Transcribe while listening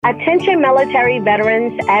Attention military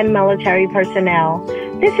veterans and military personnel.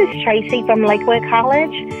 This is Tracy from Lakewood College,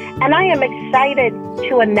 and I am excited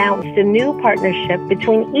to announce the new partnership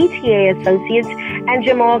between ETA Associates and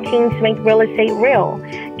Jamal King's Make Real Estate Real.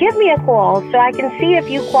 Give me a call so I can see if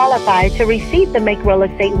you qualify to receive the Make Real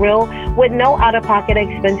Estate Real with no out-of-pocket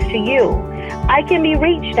expense to you. I can be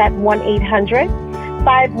reached at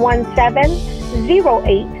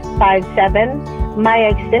 1-800-517-0857. My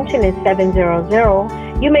extension is 700.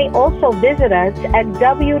 You may also visit us at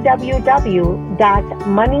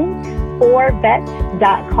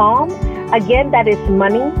www.money4vets.com. Again, that is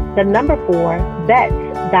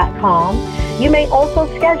money4vets.com. You may also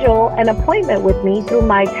schedule an appointment with me through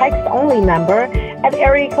my text-only number at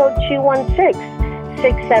area code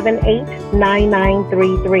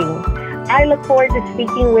 216-678-9933. I look forward to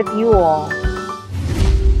speaking with you all.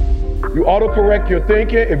 You autocorrect your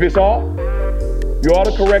thinking if it's off. You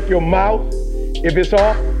autocorrect your mouth if it's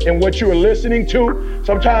off, and what you are listening to.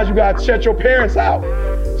 Sometimes you gotta shut your parents out.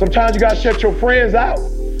 Sometimes you gotta shut your friends out.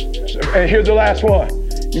 And here's the last one.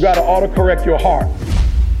 You gotta autocorrect your heart.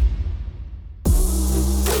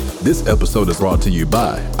 This episode is brought to you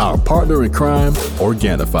by our partner in crime,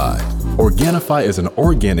 Organifi. Organifi is an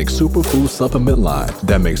organic superfood supplement line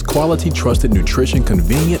that makes quality, trusted nutrition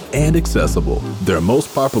convenient and accessible. Their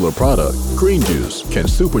most popular product, green juice, can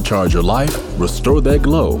supercharge your life, restore that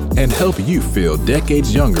glow, and help you feel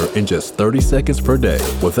decades younger in just 30 seconds per day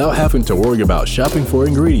without having to worry about shopping for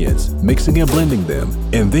ingredients, mixing and blending them,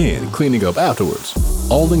 and then cleaning up afterwards.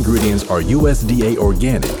 All ingredients are USDA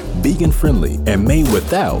organic, vegan-friendly, and made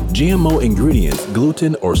without GMO ingredients,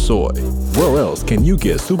 gluten, or soy. Where else can you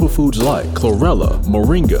get superfoods like chlorella,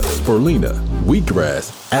 moringa, spirulina,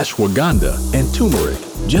 wheatgrass, ashwagandha, and turmeric,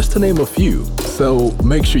 just to name a few? So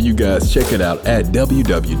make sure you guys check it out at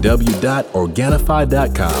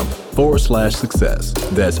www.organifi.com/success.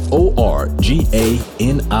 That's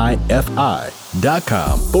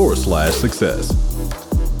ORGANIFI.com/success.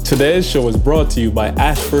 Today's show is brought to you by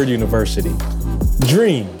Ashford University.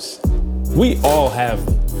 Dreams. We all have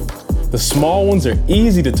them. The small ones are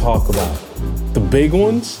easy to talk about. The big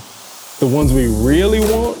ones, the ones we really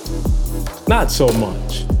want, not so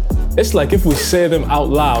much. It's like if we say them out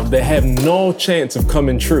loud, they have no chance of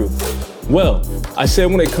coming true. Well, I say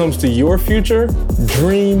when it comes to your future,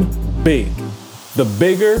 dream big. The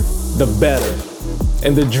bigger, the better.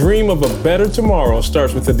 And the dream of a better tomorrow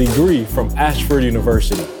starts with a degree from Ashford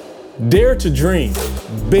University. Dare to dream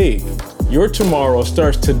big. Your tomorrow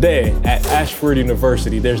starts today at Ashford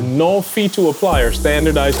University. There's no fee to apply or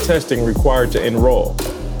standardized testing required to enroll.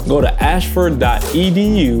 Go to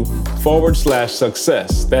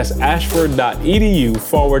ashford.edu/success. That's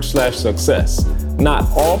ashford.edu/success. Not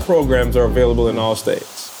all programs are available in all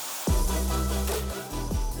states.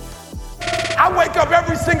 I wake up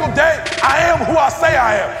every single day. I am who I say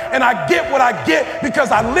I am. And I get what I get because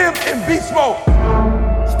I live in beast mode.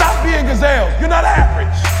 Stop being gazelles. You're not average.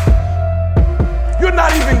 You're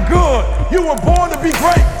not even good. You were born to be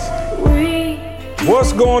great.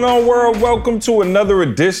 What's going on, world? Welcome to another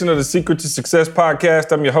edition of the Secret to Success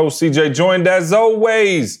podcast. I'm your host, CJ, joined as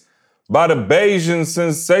always by the Bayesian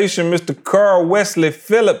sensation, Mr. Carl Wesley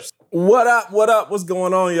Phillips. What up? What up? What's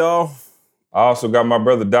going on, y'all? I also got my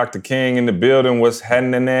brother, Dr. King, in the building. What's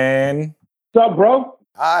happening? What's up, bro?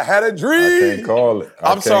 I had a dream. I can't call it.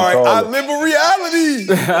 I'm sorry. I live in reality.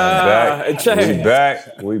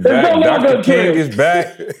 We back. Dr. King is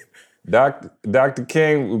back. Dr.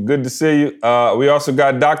 King, good to see you. We also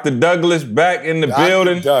got Dr. Douglas back in the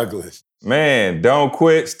building. Douglas. Man, don't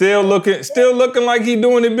quit. Still looking like he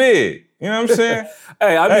doing it big. You know what I'm saying?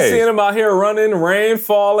 Hey, I've been seeing him out here running, rain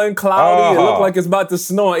falling, cloudy. It looked like it's about to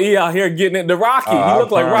snow. He out here getting it. The Rocky. He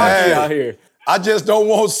looked like Rocky out here. I just don't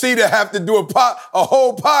want C to have to do a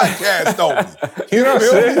whole podcast on me. You know what I'm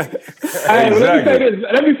saying? Hey,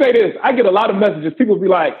 let me say this. I get a lot of messages. People be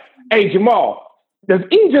like, hey, Jamal, does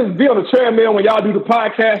he just be on the treadmill when y'all do the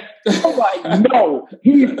podcast? I'm like, no.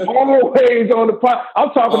 He's always on the podcast.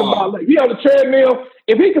 I'm talking about, like, he on the treadmill.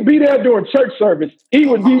 If he could be there during church service, he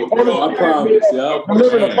would be on the treadmill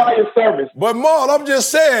delivering a fire service. But, Maul, I'm just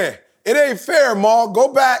saying, it ain't fair, Maul. Go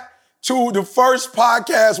back to the first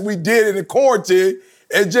podcast we did in the quarantine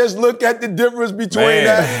and just look at the difference between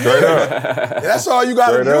that. Straight up. That's all you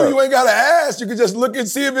got to do. You ain't got to ask. You can just look and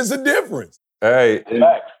see if it's a difference. Hey,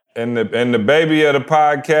 and the baby of the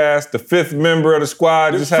podcast, the fifth member of the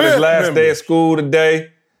squad, just had his last day of school today.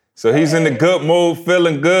 So he's in the good mood,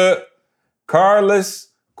 feeling good. Carlos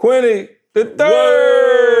Quinny the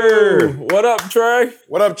third. What up, Trey?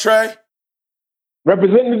 What up, Trey?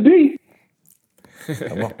 Representing the D.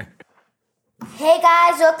 Come on. Hey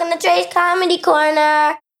guys, welcome to Trey's Comedy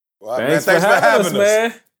Corner. Well, thanks for having us,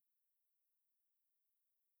 man.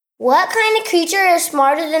 What kind of creature is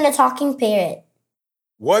smarter than a talking parrot?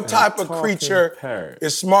 What type of creature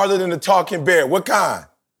is smarter than a talking bear? What kind?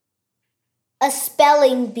 A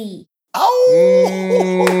spelling bee. Oh!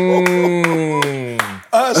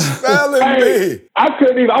 A spelling bee. I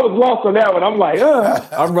couldn't even, I was lost on that one. I'm like,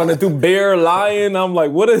 I'm running through bear, lion. I'm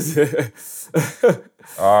like, what is it?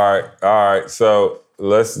 All right. So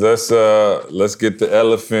let's get the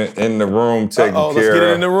elephant in the room taken care of. Let's get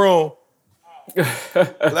it in the room.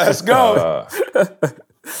 Let's go.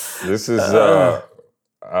 This is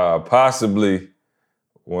possibly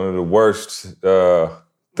one of the worst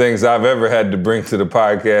things I've ever had to bring to the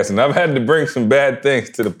podcast, and I've had to bring some bad things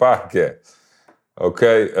to the podcast.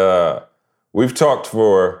 Okay, we've talked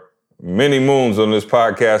for many moons on this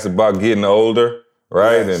podcast about getting older,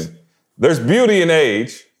 right? Yes. And there's beauty in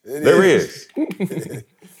age. There is.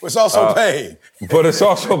 It's also pain. But it's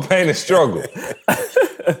also pain and struggle.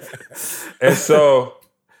 And so,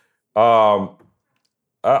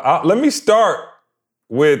 let me start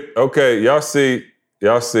with, okay, y'all see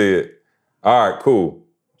it. All right, cool.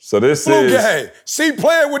 So this flu game. See,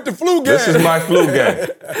 playing with the flu game. This is my flu game.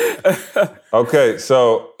 Okay,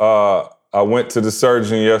 so I went to the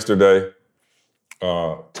surgeon yesterday.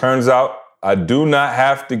 Turns out I do not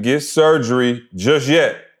have to get surgery just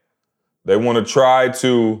yet. They want to try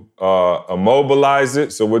to immobilize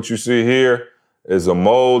it. So what you see here is a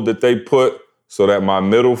mold that they put so that my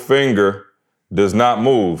middle finger does not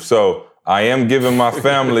move. So I am giving my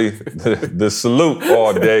family the salute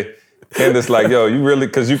all day. Candace like, yo, you really,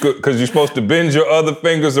 because you're supposed to bend your other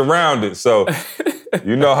fingers around it. So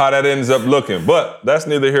you know how that ends up looking. But that's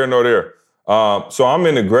neither here nor there. So I'm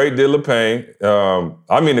in a great deal of pain.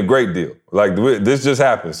 I mean a great deal. Like this just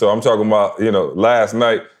happened. So I'm talking about, last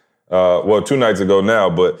night, 2 nights ago now,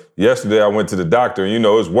 but yesterday I went to the doctor and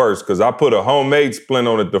it's worse because I put a homemade splint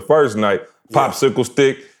on it the first night, popsicle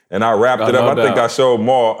stick, and I wrapped it up. I think I showed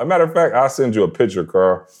Maul. As a matter of fact, I'll send you a picture,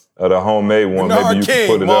 Carl, of the homemade one. Bernard Maybe you King,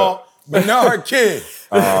 can put it Maul. up. Bernard King.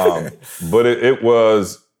 But it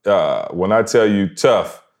was, when I tell you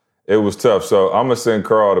tough, it was tough. So I'm gonna send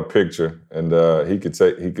Carl the picture, and he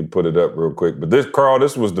could put it up real quick. But this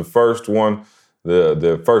was the first one,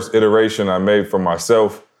 the first iteration I made for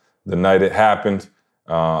myself the night it happened.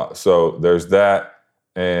 So there's that.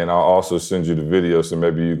 And I'll also send you the video, so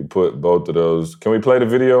maybe you can put both of those. Can we play the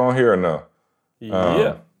video on here or no?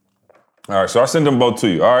 Yeah. All right, so I send them both to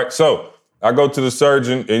you. All right, so I go to the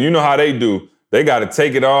surgeon, and you know how they do. They got to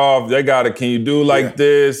take it off. They got to, can you do like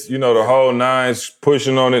this? The whole nine,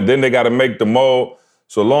 pushing on it. Then they got to make the mold.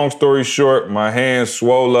 So long story short, my hand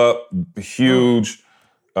swole up, huge.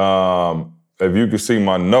 If you can see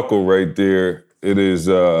my knuckle right there, it is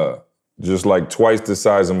just like twice the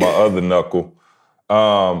size of my other knuckle.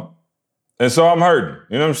 And so I'm hurting.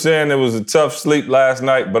 You know what I'm saying? It was a tough sleep last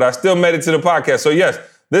night, but I still made it to the podcast. So yes,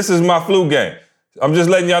 this is my flu game. I'm just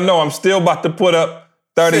letting y'all know I'm still about to put up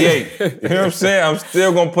 38. You know what I'm saying? I'm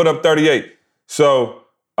still going to put up 38. So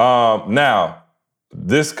now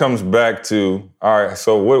this comes back to, all right,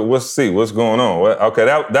 so let's see what's going on. Okay,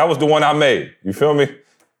 that was the one I made. You feel me?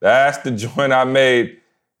 That's the joint I made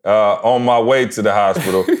on my way to the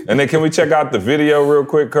hospital. And then can we check out the video real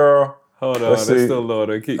quick, Carl? Hold on, it's still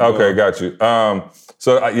loading. Keep going. Okay, got you.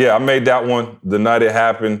 I made that one the night it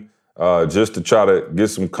happened, just to try to get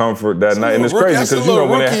some comfort that night. And it's crazy because little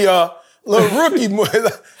rookie.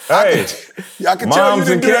 Hey, I can tell Moms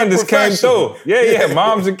and Candace came through. Yeah,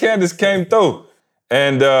 Moms and Candace came through,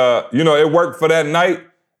 and it worked for that night.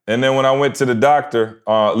 And then when I went to the doctor,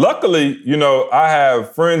 luckily, I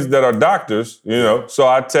have friends that are doctors. So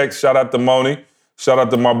I text. Shout out to Moni. Shout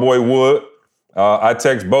out to my boy Wood. I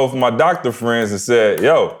text both my doctor friends and said,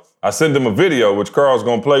 yo, I sent them a video, which Carl's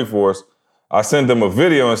gonna play for us. I sent them a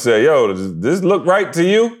video and said, yo, does this look right to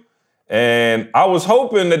you? And I was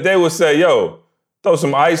hoping that they would say, yo, throw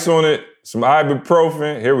some ice on it, some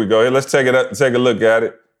ibuprofen. Here we go. Here, let's take a look at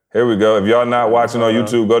it. Here we go. If y'all not watching on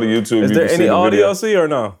YouTube, go to YouTube. Is there any audio, see, or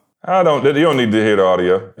no? You don't need to hear the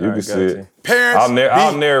audio. You can see it. Parents,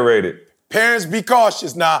 I'll narrate it. Parents, be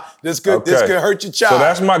cautious now. This could hurt your child. So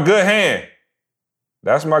that's my good hand.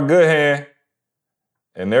 That's my good hand.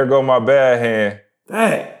 And there go my bad hand.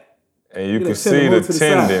 Dang. And you can see the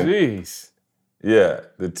tendon. Jeez. Yeah,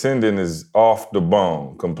 the tendon is off the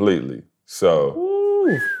bone completely. So,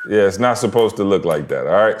 yeah, it's not supposed to look like that.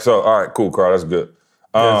 All right. So, all right, cool, Carl. That's good.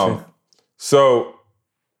 So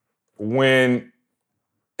when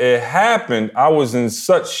it happened, I was in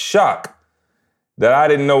such shock that I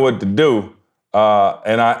didn't know what to do.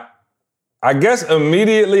 And I guess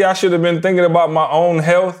immediately I should have been thinking about my own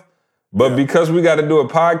health, But because we got to do a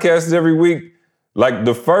podcast every week, like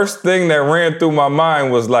the first thing that ran through my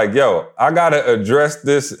mind was like, yo, I got to address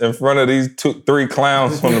this in front of these 3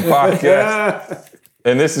 clowns on the podcast.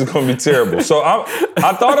 And this is going to be terrible. So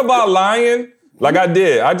I thought about lying like I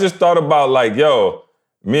did. I just thought about like, yo,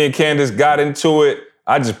 me and Candace got into it.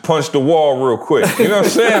 I just punched the wall real quick. You know what I'm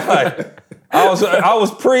saying? Like, I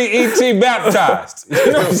was pre-ET baptized.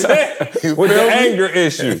 You know what I'm saying? With the anger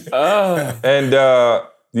issue. And,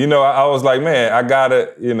 I was like, man, I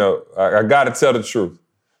gotta tell the truth.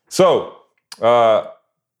 So,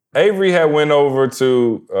 Avery had went over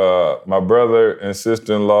to my brother and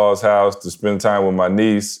sister-in-law's house to spend time with my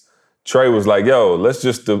niece. Trey was like, yo, let's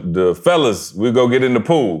just, the fellas, we'll go get in the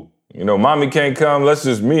pool. You know, mommy can't come, let's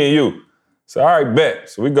just me and you. So, all right, bet.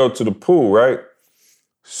 So we go to the pool, right?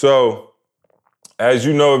 So, as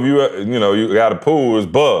you know, if you got a pool, it's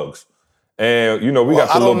bugs. And, we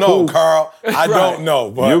got the little pool. I don't know, Carl. I don't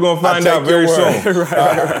know. But you're going to find out very soon.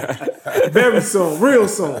 right. Very soon, real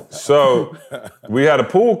soon. So we had a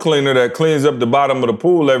pool cleaner that cleans up the bottom of the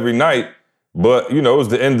pool every night. But, it was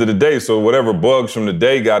the end of the day. So whatever bugs from the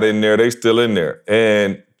day got in there, they still in there.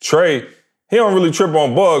 And Trey, he don't really trip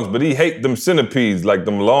on bugs, but he hate them centipedes, like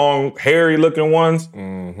them long, hairy-looking ones.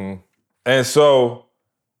 Mm-hmm. And so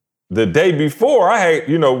the day before,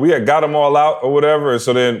 we had got them all out or whatever. And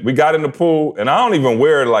so then we got in the pool, and I don't even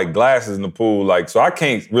wear like glasses in the pool, so I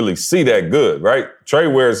can't really see that good, right? Trey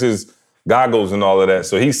wears his goggles and all of that,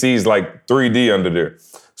 so he sees like 3D under there.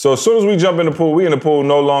 So as soon as we jump in the pool, we in the pool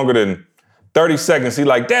no longer than 30 seconds. He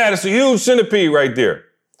like, Dad, it's a huge centipede right there.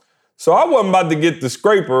 So I wasn't about to get the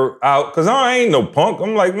scraper out because I ain't no punk.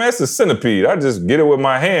 I'm like, man, it's a centipede. I just get it with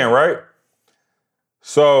my hand, right?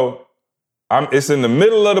 So it's in the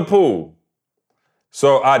middle of the pool.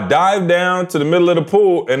 So I dive down to the middle of the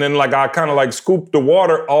pool and then I kind of scoop the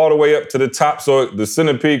water all the way up to the top so the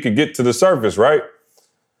centipede could get to the surface, right?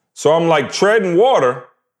 So I'm treading water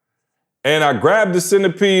and I grab the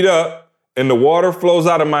centipede up and the water flows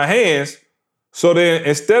out of my hands. So then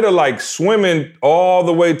instead of swimming all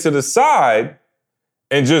the way to the side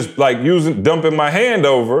and just dumping my hand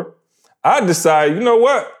over, I decide, you know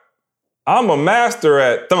what? I'm a master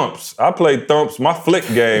at thumps. I play thumps. My flick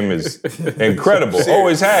game is incredible.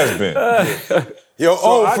 Always has been. Your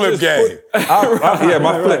old flip game.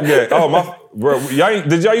 My flip game. Oh, bro,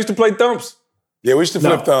 did y'all used to play thumps? Yeah, we used to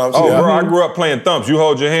flip thumps. Oh, bro, I grew up playing thumps. You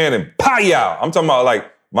hold your hand and pow-yow. I'm talking about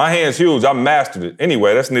my hand's huge. I mastered it.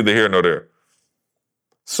 Anyway, that's neither here nor there.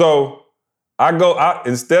 So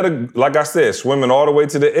instead of, like I said, swimming all the way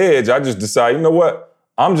to the edge, I just decide, you know what?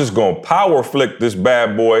 I'm just going to power flick this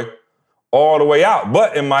bad boy all the way out.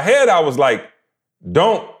 But in my head, I was like,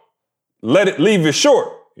 don't let it leave it short.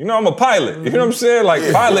 I'm a pilot. You know what I'm saying?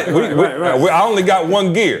 Pilot, I only got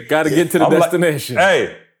one gear. Got to get to the destination.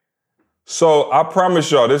 Hey, so I promise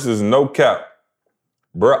y'all, this is no cap.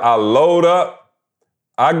 Bro, I load up.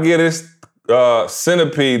 I get this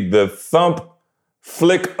centipede, the thump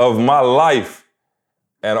flick of my life.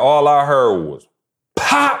 And all I heard was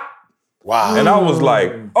pop. Wow. And I was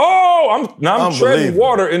like, oh, I'm treading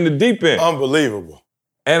water in the deep end. Unbelievable.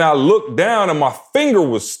 And I looked down and my finger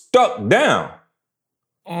was stuck down.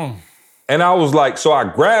 And I was like, so I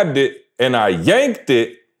grabbed it and I yanked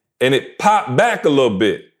it and it popped back a little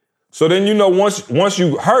bit. So then, once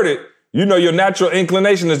you hurt it, your natural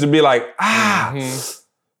inclination is to be like, ah. Mm-hmm.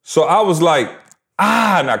 So I was like,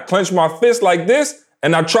 and I clenched my fist like this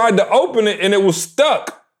and I tried to open it and it was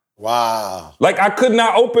stuck. Wow. I could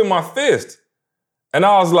not open my fist. And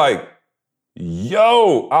I was like,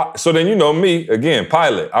 yo. So then, me, again,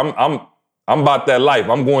 pilot. I'm about that life.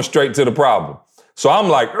 I'm going straight to the problem. So I'm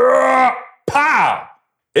like, pow.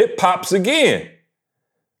 It pops again.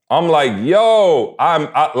 I'm like, yo.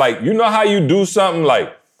 You know how you do something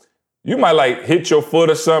you might hit your foot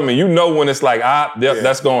or something and when it's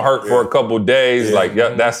that's going to hurt for a couple days.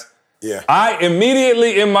 Yeah. I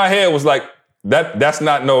immediately in my head was like, that's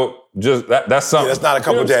not that's something. Yeah, that's not a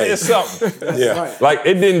couple days. It's something. Yeah.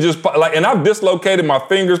 It didn't just and I've dislocated my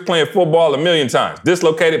fingers playing football a million times.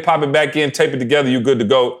 Dislocated, pop it back in, tape it together, you good to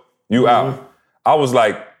go, you out. I was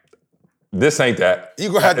like, this ain't that. You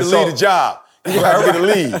gonna have to lead a job. You gonna have to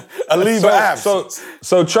get a leave of absence.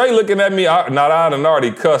 So Trey looking at me, I done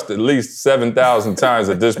already cussed at least 7,000 times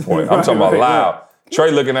at this point. I'm talking about loud.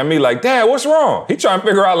 Trey looking at me like, Dad, what's wrong? He trying to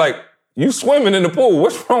figure out you swimming in the pool.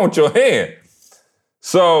 What's wrong with your hand?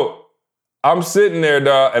 So I'm sitting there,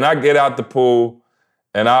 dog, and I get out the pool,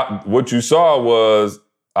 and what you saw was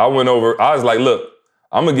I went over, I was like, look,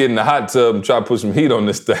 I'm going to get in the hot tub and try to put some heat on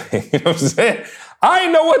this thing. You know what I'm saying? I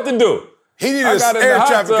didn't know what to do. He needed air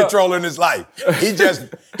traffic controller in his life. He just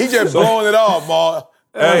blowing it off, Ma.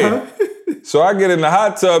 Hey, so I get in the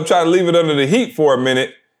hot tub, try to leave it under the heat for a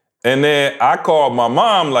minute, and then I called my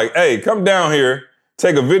mom like, hey, come down here,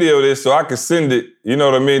 take a video of this so I can send it, you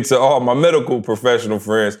know what I mean, to all my medical professional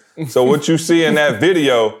friends. So what you see in that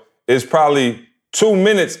video is probably 2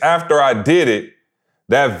 minutes after I did it,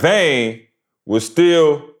 that vein was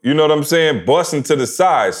still, you know what I'm saying, busting to the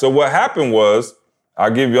side. So what happened was,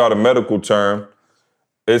 I'll give y'all the medical term,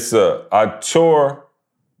 I tore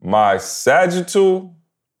my sagittal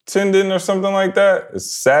tendon or something like that.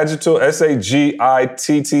 It's sagittal,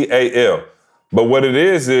 Sagittal. But what it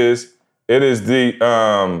is it is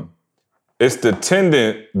it's the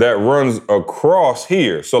tendon that runs across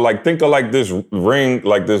here. So like think of like this ring,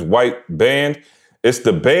 like this white band. It's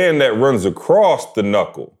the band that runs across the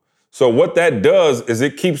knuckle. So what that does is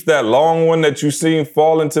it keeps that long one that you seen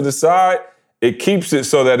falling to the side, it keeps it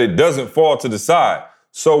so that it doesn't fall to the side.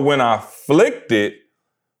 So when I flicked it,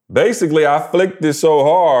 basically I flicked it so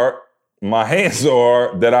hard, my hand so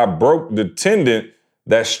hard, that I broke the tendon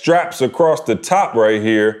that straps across the top right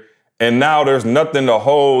here. And now there's nothing to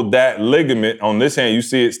hold that ligament on this hand. You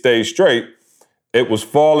see it stay straight. It was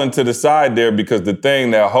falling to the side there because the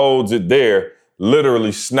thing that holds it there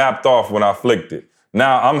literally snapped off when I flicked it.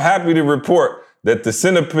 Now, I'm happy to report that the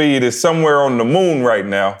centipede is somewhere on the moon right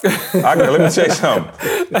now. Let me tell you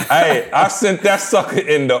something. Hey, I sent that sucker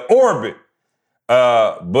into orbit,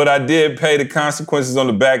 but I did pay the consequences on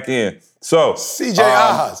the back end. So, CJ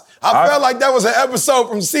Oz. I felt like that was an episode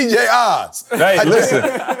from CJ Oz. Hey, listen.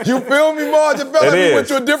 You feel me, Marge? It felt like we went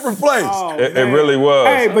to a different place. Oh, it really was.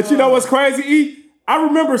 Hey, but you know what's crazy, E? I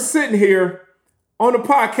remember sitting here on the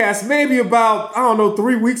podcast maybe about,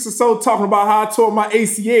 3 weeks or so, talking about how I tore my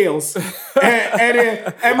ACLs.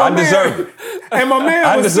 and my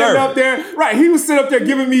man was sitting up there, right, he was sitting up there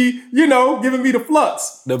giving me the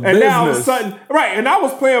flux. The and business. now all of a sudden, right, and I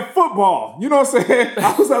was playing football. You know what I'm saying?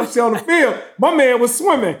 I was out there on the field. My man was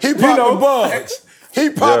swimming. He popping bugs.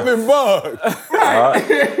 He popping bugs.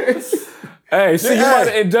 Right. Hey, see,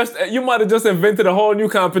 you might have just invented a whole new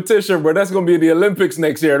competition, bro. That's gonna be the Olympics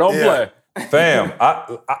next year. Don't play. Fam,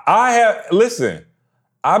 listen,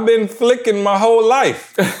 I've been flicking my whole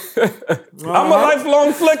life. I'm a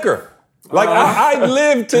lifelong flicker. Like, I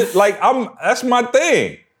live to, like, that's my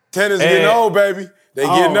thing. Tennis getting old, baby. They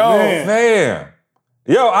getting old. Man.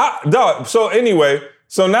 Yo, so anyway,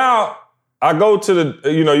 so now I go to the,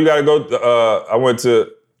 you gotta go, I went to,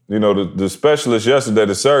 the specialist yesterday,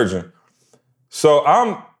 the surgeon. So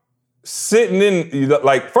I'm sitting in,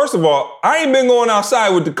 like, first of all, I ain't been going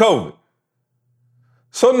outside with the COVID.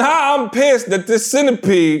 So now I'm pissed that this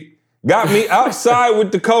centipede got me outside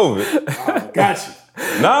with the COVID. Gotcha.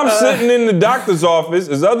 Now I'm sitting in the doctor's office.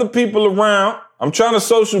 There's other people around. I'm trying to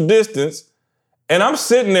social distance. And I'm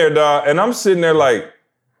sitting there, dog. And I'm sitting there like,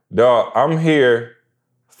 dog, I'm here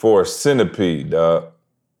for a centipede, dog.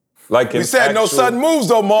 Like we said no sudden moves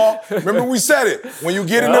though, Ma. Remember we said it. When you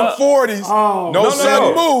get in them 40s, no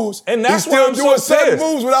sudden moves. And that's He's still why doing so sudden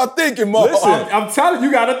moves without thinking, Ma. Listen, I'm telling you,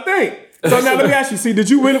 you gotta think. So now let me ask you, see,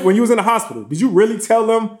 did you really, when you was in the hospital, did you really tell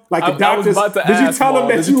them, like the doctors, did you tell them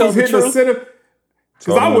that you was hitting the center?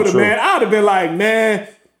 Because I would have, man, I would have been like, man,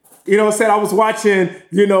 you know what I'm saying? I was watching,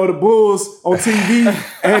 the Bulls on TV,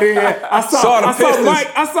 and then I saw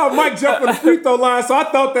Mike jump on the free throw line, so I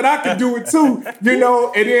thought that I could do it too, and then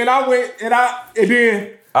I went,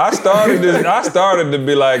 I started to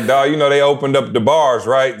be like, dog, they opened up the bars,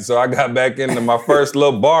 right? So I got back into my first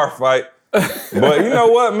little bar fight. But you know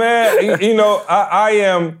what, man? I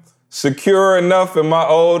am secure enough in my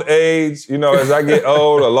old age. As I get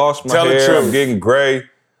old, I lost my hair, I'm getting gray.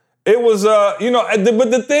 It was, but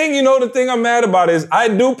the thing I'm mad about is I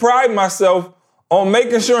do pride myself on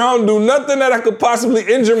making sure I don't do nothing that I could possibly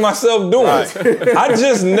injure myself doing. Right. I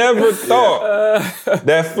just never thought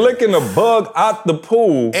that flicking a bug out the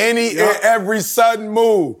pool. Any and every sudden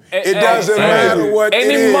move. It doesn't matter what it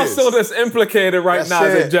is. Any muscle that's implicated right now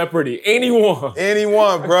is in jeopardy.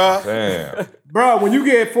 Anyone, bro. Damn. Bro, when you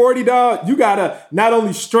get 40, dog, you gotta not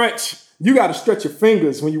only stretch, you gotta stretch your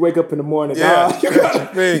fingers when you wake up in the morning, dog. You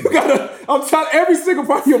gotta, I'm telling every single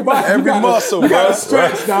part of your body. Every muscle, you gotta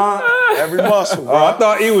stretch, dog. Every muscle, bro. I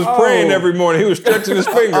thought he was praying every morning. He was stretching his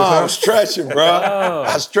fingers. I'm stretching, bro.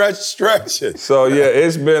 I stretching. So yeah,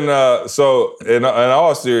 it's been so in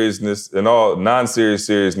all seriousness, in all non-serious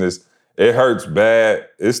seriousness, it hurts bad.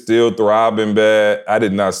 It's still throbbing bad. I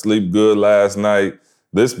did not sleep good last night.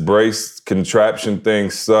 This brace contraption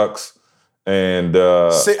thing sucks. And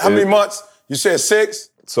how many months? You said 6?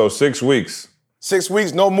 So 6 weeks. 6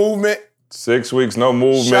 weeks, no movement. 6 weeks, no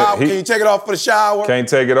movement. Shower, can you take it off for the shower? Can't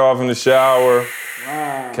take it off in the shower.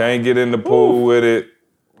 Wow. Can't get in the pool with it.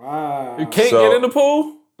 Wow. You can't get in the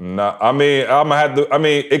pool? No, I mean, I'm gonna have to. I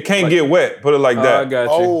mean, it can't get wet. Put it like that. I got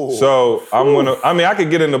you. Oh. So I'm gonna. I mean, I could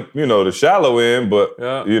get in the, the shallow end, but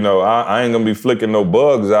I ain't gonna be flicking no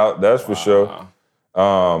bugs out. That's for sure.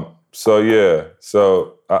 So yeah.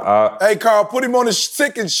 So hey, Carl, put him on the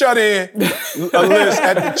sick and shut in list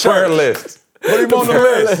at the church. prayer list. Put him on the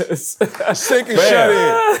list. Sick and shut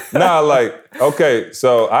in. Okay.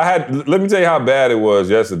 So let me tell you how bad it was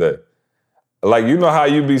yesterday. Like, you know how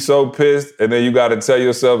you be so pissed and then you got to tell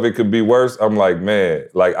yourself it could be worse? I'm like, man,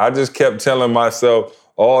 like I just kept telling myself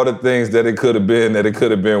all the things that it could have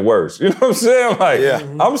been worse. You know what I'm saying? Like,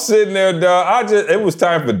 I'm sitting there, dog. It was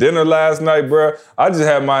time for dinner last night, bro. I just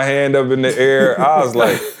had my hand up in the air. I was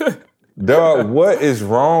like, dog, what is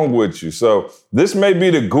wrong with you? So this may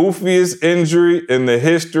be the goofiest injury in the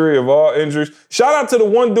history of all injuries. Shout out to the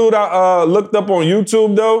one dude I looked up on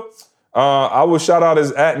YouTube, though. I will shout out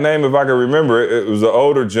his @name if I can remember it. It was an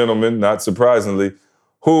older gentleman, not surprisingly,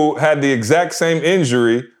 who had the exact same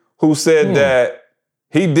injury, who said that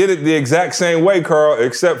he did it the exact same way, Carl,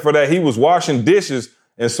 except for that he was washing dishes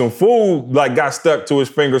and some food like got stuck to his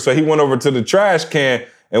finger. So he went over to the trash can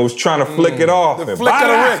and was trying to flick it off. The flick of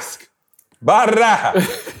the wrist.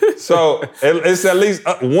 So it's at least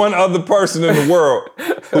one other person in the world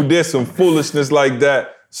who did some foolishness like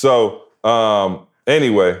that. So,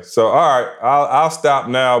 anyway, so all right, I'll stop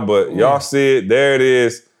now, but y'all see it, there it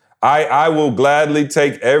is. I will gladly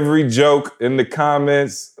take every joke in the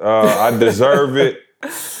comments. I deserve it.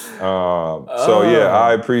 So yeah,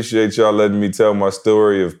 I appreciate y'all letting me tell my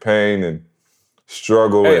story of pain and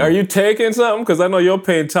struggle. Hey, are you taking something? Because I know you're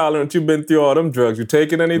pain tolerant. You've been through all them drugs. You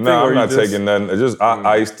taking anything? No, I'm not taking nothing.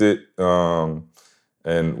 I iced it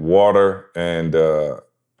and water and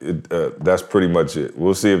that's pretty much it.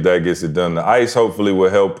 We'll see if that gets it done. The ice hopefully will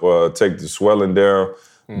help take the swelling down.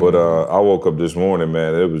 But I woke up this morning,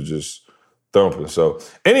 man, it was just thumping. So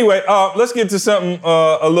anyway, let's get to something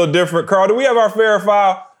a little different. Carl, do we have our fair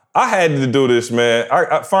file? I had to do this, man.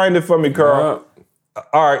 I find it for me, Carl.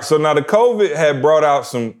 All right, so now the COVID had brought out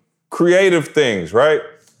some creative things, right?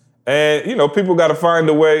 And, people got to find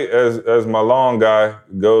a way, as my long guy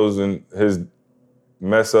goes and his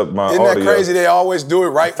mess up my audio. Isn't that crazy? They always do it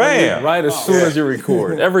right right as soon as you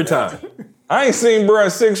record, every time. I ain't seen bro in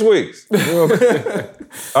 6 weeks.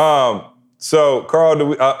 So Carl, do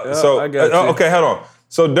we? I got you. Okay, hold on.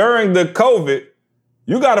 So during the COVID,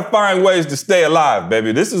 you got to find ways to stay alive,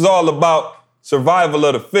 baby. This is all about survival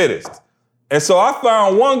of the fittest. And so I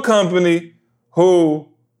found one company who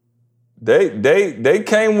they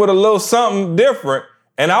came with a little something different,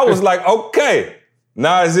 and I was like, okay,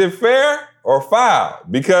 now is it fair or foul?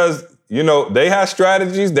 Because they have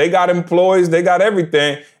strategies, they got employees, they got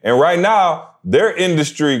everything, and right now their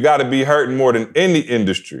industry got to be hurting more than any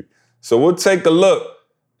industry. So we'll take a look,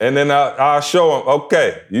 and then I'll show them.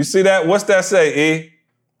 Okay, you see that? What's that say, E?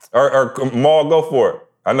 Or Maul, go for it.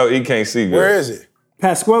 I know E can't see good. Where is it?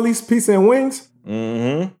 Pasquale's Pizza and Wings?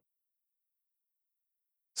 Mm-hmm.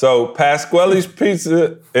 So Pasquale's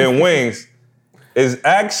Pizza and Wings is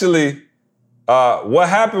actually, what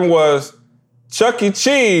happened was Chuck E.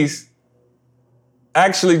 Cheese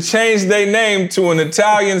actually changed their name to an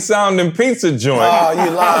Italian-sounding pizza joint. Oh, you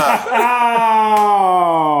lied.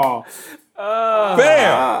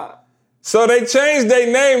 Bam! So they changed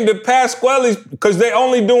their name to Pasquale's because they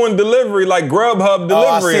only doing delivery, like Grubhub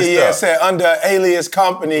delivery and stuff. Yeah, said under alias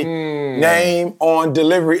company name on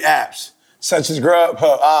delivery apps, such as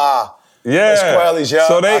Grubhub. Yeah. Pasquale's,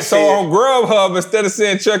 yeah. So on Grubhub, instead of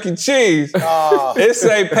saying Chuck E. Cheese, it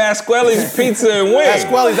say Pasquale's Pizza and Wings.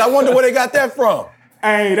 Pasquale's, I wonder where they got that from.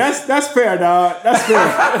 Hey, that's fair, dog. That's fair.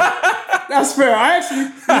 That's fair. I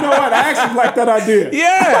actually like that idea.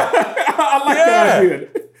 Yeah. I like that idea.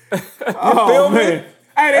 Feel me? Man.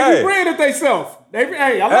 Hey, they be branded themselves. I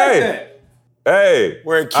like that. Hey.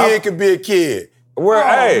 Where a kid could be a kid.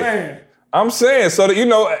 Man. I'm saying, so that,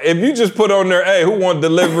 if you just put on there, hey, who want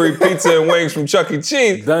delivery pizza and wings from Chuck E.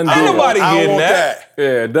 Cheese, ain't nobody getting that.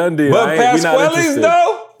 Yeah, done deal. But Pasquale's,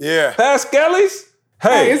 though? Yeah. Pasquale's?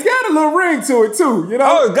 Hey, it's got a little ring to it, too,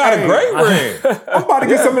 Oh, it's got a great ring. I'm about to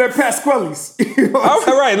get some of that Pasquale's.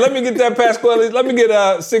 All right, let me get that Pasquale's. Let me get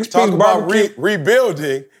a 6-piece barbecue. Talk about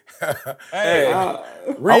rebuilding. Hey, I'm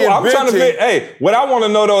trying to fit. Hey, what I want to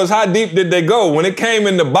know though is how deep did they go? When it came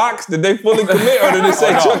in the box, did they fully commit or did it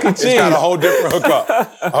say Chuck E. Cheese? It's got a whole different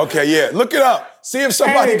hookup. Okay, yeah. Look it up. See if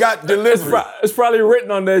somebody got delivery. It's probably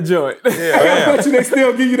written on that joint. Yeah. I bet you they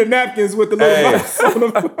still give you the napkins with the little box on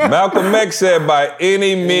them. Malcolm X said by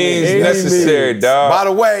any means necessary, dog. By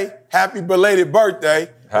the way, happy belated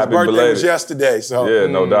birthday. His birthday was yesterday, so. Yeah,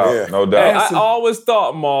 no doubt, no doubt. Hey, I always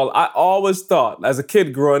thought, Maul, as a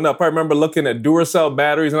kid growing up, I remember looking at Duracell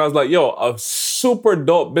batteries and I was like, yo, a super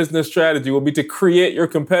dope business strategy would be to create your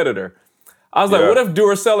competitor. I was like, what if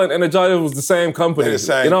Duracell and Energizer was the same company? They're the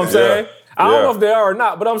same. You know what I'm saying? I don't know if they are or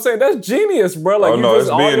not, but I'm saying that's genius, bro. Like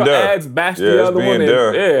all your ads bash the other one.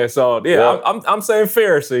 I'm saying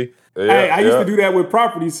fair, see. Hey, I used to do that with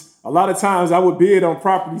properties. A lot of times I would bid on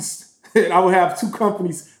properties and I would have two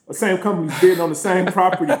companies, the same companies bidding on the same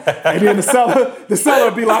property. And then the seller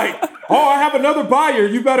would be like, oh, I have another buyer,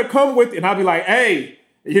 you better come with it. And I'd be like, hey,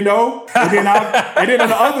 you know, and then on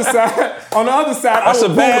the other side, that's a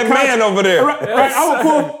bad man over there. Right,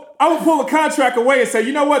 I would pull a contract away and say,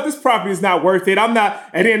 you know what, this property is not worth it. I'm not.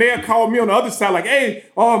 And then they'll call me on the other side like, hey,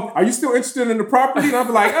 are you still interested in the property? And I'll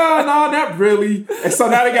be like, oh, no, not really. And so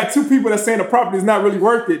now they got two people that's saying the property is not really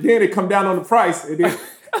worth it. Then they come down on the price. And then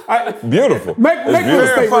beautiful. Make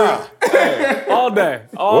beautiful. Hey, all day.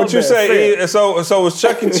 What you say? So is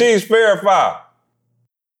Chuck E. Cheese fair or foul?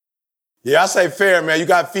 Yeah, I say fair, man. You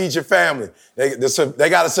got to feed your family. They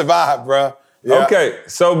got to survive, bro. Yeah. Okay,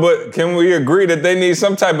 but can we agree that they need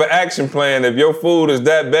some type of action plan if your food is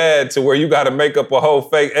that bad to where you got to make up a whole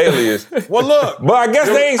fake alias? Well, look. But I guess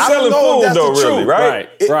they ain't selling food though, really, right?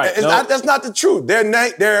 Right. That's not the truth.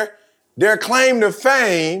 Their claim to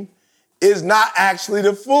fame is not actually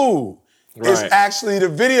the food. Right. It's actually the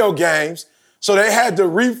video games. So they had to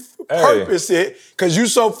repurpose it because you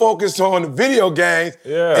so focused on the video games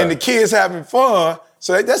and the kids having fun.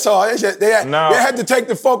 So that's all. They had to take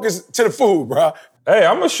the focus to the food, bro. Hey,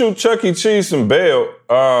 I'm going to shoot Chuck E. Cheese some bail.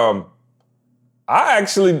 I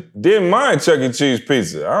actually didn't mind Chuck E. Cheese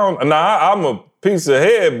pizza. I'm a pizza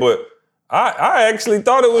head, but I actually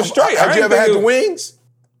thought it was straight. Have you ever had the wings?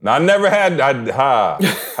 No, I never had. I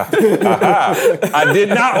did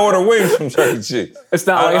not order wings from Chuck E. Cheese. It's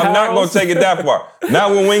not I'm not going to take it that far. Not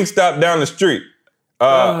when Wingstop down the street.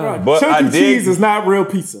 But Chuck E. Cheese is not real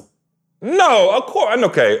pizza. No, of course.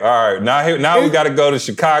 Okay, all right. Now we got to go to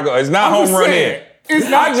Chicago. It's not home run in. It's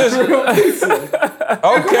not real pizza.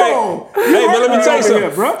 Okay. Hey, but let me tell you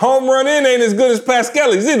something. Here, home run in ain't as good as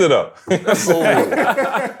Pascali's either, though.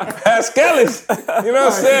 Pascali's, you know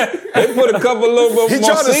what I'm saying? They put a couple little bit more seasons. He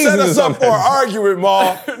trying to set us up for an argument,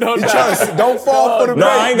 Ma. Don't fall for the bait, No,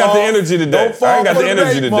 I ain't got the energy today.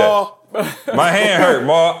 My hand hurt,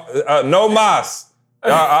 Ma. No mas.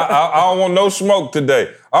 I don't want no smoke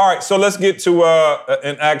today. All right, so let's get to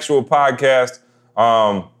an actual podcast.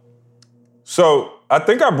 So I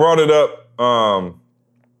think I brought it up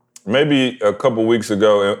maybe a couple weeks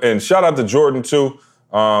ago, and shout out to Jordan too.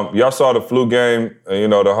 Y'all saw the flu game,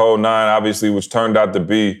 the whole nine, obviously, which turned out to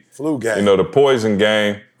be flu game. The poison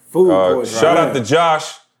game. Shout out to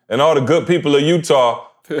Josh and all the good people of Utah.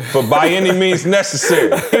 For by any means necessary.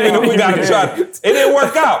 We gotta try. It didn't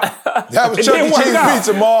work out. That was Chuck E. Cheese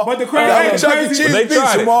pizza, Ma. But the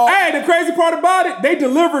crazy part about it, they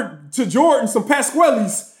delivered to Jordan some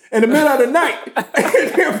Pasquale's in the middle of the night.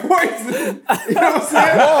 They're poison. You know what I'm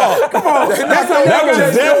saying? Ma, come on. That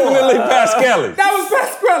was definitely Pascali. That was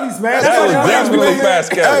Pasquale's, man. That was definitely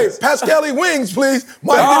Pascali. Hey, Pascali wings, please.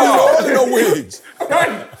 Mike didn't order no wings.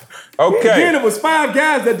 Okay. Again, it was 5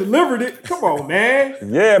 guys that delivered it. Come on, man.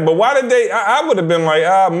 Yeah, but why did they? I would have been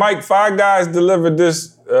like, Mike, 5 guys delivered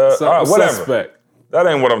this. Whatever. Suspect. That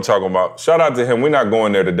ain't what I'm talking about. Shout out to him. We're not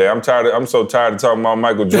going there today. I'm so tired of talking about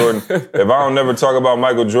Michael Jordan. If I don't never talk about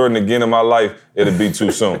Michael Jordan again in my life, it'll be too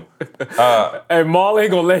soon. Hey, Maul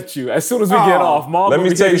ain't gonna let you. As soon as we get off, Maul let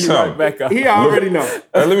me tell you something. Right back up. He already know.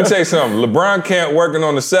 Let me tell you something. LeBron Camp working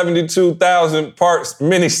on the 72,000 parts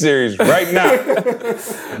miniseries right now.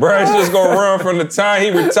 Bro, it's just gonna run from the time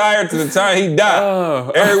he retired to the time he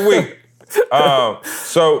died every week.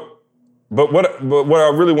 But what I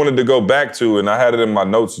really wanted to go back to, and I had it in my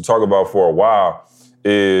notes to talk about for a while,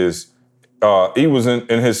 is he was in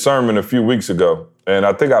his sermon a few weeks ago, and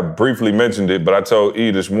I think I briefly mentioned it, but I told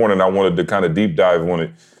E this morning I wanted to kind of deep dive on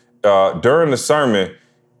it. During the sermon,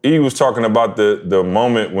 E was talking about the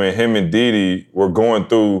moment when him and Didi were going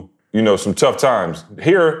through, some tough times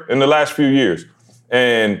here in the last few years.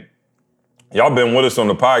 And y'all been with us on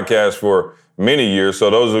the podcast for many years, so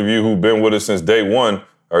those of you who've been with us since day one,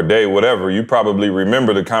 or day whatever, you probably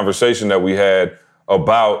remember the conversation that we had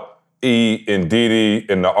about E and Didi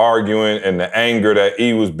and the arguing and the anger that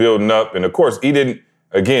E was building up. And of course, E didn't,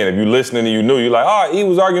 again, if you listening and you knew, you're like, E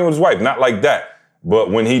was arguing with his wife. Not like that. But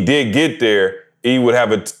when he did get there, E would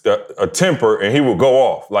have a temper and he would go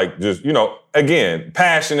off. Like just, again,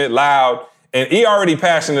 passionate, loud. And E already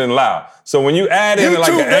passionate and loud. So when you add in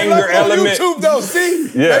like an anger element. YouTube though, see?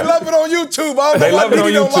 Yeah. They love it on YouTube. I don't they know love it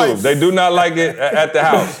on YouTube. Like. They do not like it at the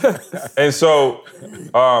house. And so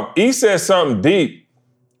E said something deep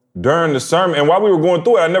during the sermon. And while we were going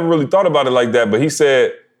through it, I never really thought about it like that. But he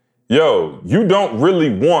said, yo, you don't really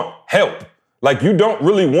want help. Like you don't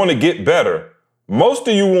really want to get better. Most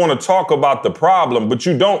of you want to talk about the problem, but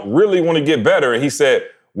you don't really want to get better. And he said,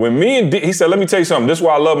 he said, let me tell you something. This is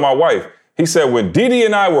why I love my wife. He said, when Didi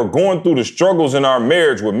and I were going through the struggles in our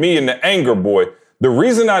marriage with me and the anger boy, the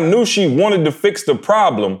reason I knew she wanted to fix the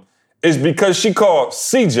problem is because she called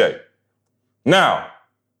CJ. Now,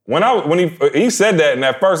 when he said that, and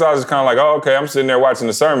at first I was just kind of like, oh, okay, I'm sitting there watching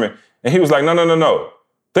the sermon. And he was like, no.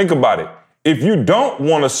 Think about it. If you don't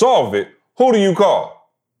want to solve it, who do you call?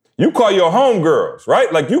 You call your homegirls,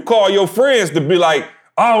 right? Like you call your friends to be like,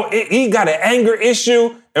 oh, he got an anger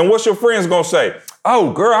issue. And what's your friends gonna say?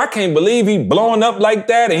 Oh, girl, I can't believe he blowing up like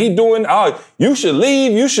that and he doing, you should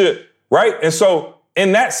leave, you should, right? And so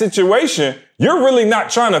in that situation, you're really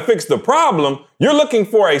not trying to fix the problem. You're looking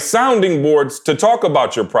for a sounding board to talk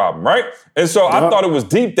about your problem, right? And so I thought it was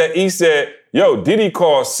deep that he said, yo, Didi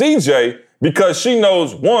called CJ because she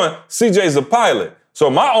knows, one, CJ's a pilot. So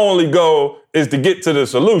my only goal is to get to the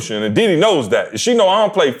solution. And Didi knows that. She know I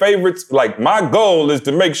don't play favorites. Like my goal is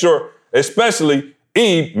to make sure, especially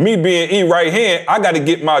E, me being E right hand, I got to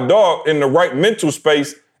get my dog in the right mental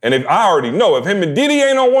space. And if I already know, if him and Didi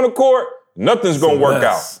ain't on one accord, nothing's going to work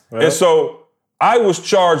out. Right. And so I was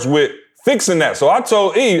charged with fixing that. So I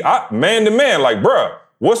told E, man to man, like, bruh,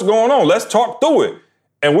 what's going on? Let's talk through it.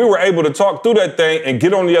 And we were able to talk through that thing and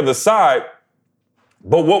get on the other side.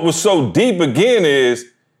 But what was so deep again is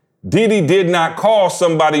Didi did not call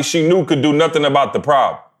somebody she knew could do nothing about the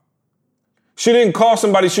problem. She didn't call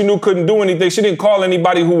somebody she knew couldn't do anything. She didn't call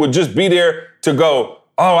anybody who would just be there to go,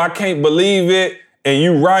 oh, I can't believe it, and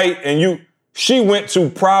you right, and you. She went to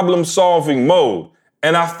problem-solving mode.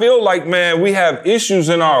 And I feel like, man, we have issues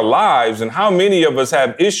in our lives, and how many of us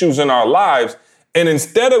have issues in our lives, and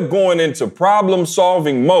instead of going into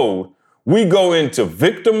problem-solving mode, we go into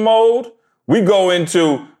victim mode. We go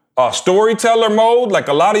into storyteller mode. Like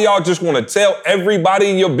a lot of y'all just want to tell everybody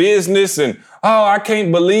your business and, oh, I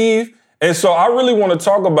can't believe. And so I really want to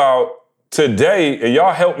talk about today, and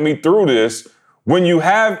y'all help me through this. When you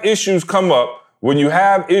have issues come up, when you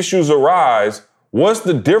have issues arise, what's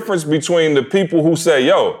the difference between the people who say,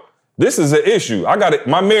 yo, this is an issue. I got it.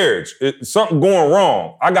 My marriage, something going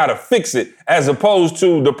wrong. I got to fix it, as opposed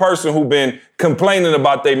to the person who been complaining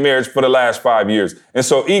about their marriage for the last 5 years. And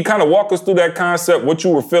so E, kind of walk us through that concept, what you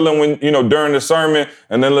were feeling when, during the sermon,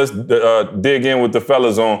 and then let's dig in with the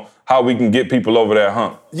fellas on how we can get people over that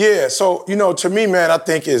hump. Yeah. So, to me, man, I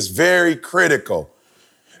think it's very critical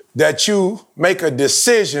that you make a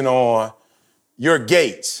decision on your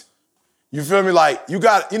gates. You feel me? Like you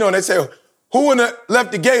got, they say, who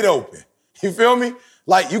left the gate open? You feel me?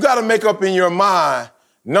 Like you got to make up in your mind,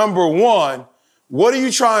 number one, what are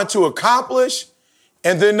you trying to accomplish?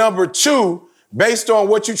 And then number two, based on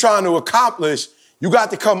what you're trying to accomplish, you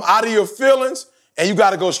got to come out of your feelings and you got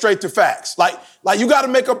to go straight to facts. Like you got to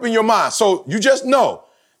make up in your mind. So you just know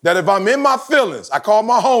that if I'm in my feelings, I call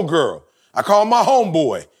my homegirl, I call my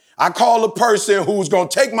homeboy, I call a person who's going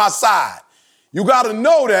to take my side. You got to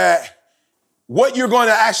know that what you're going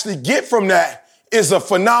to actually get from that is a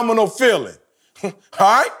phenomenal feeling. All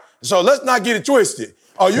right? So let's not get it twisted.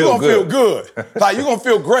 Oh, you're going to feel good. Like, you're going to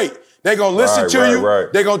feel great. They're going to listen to you.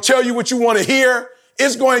 Right. They're going to tell you what you want to hear.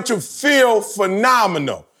 It's going to feel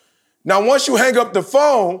phenomenal. Now, once you hang up the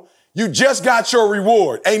phone, you just got your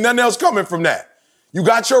reward. Ain't nothing else coming from that. You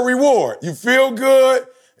got your reward. You feel good.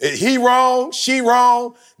 He wrong, she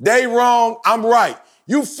wrong, they wrong, I'm right.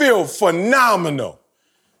 You feel phenomenal.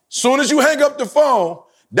 Soon as you hang up the phone,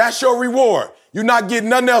 that's your reward. You're not getting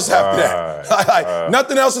nothing else after that.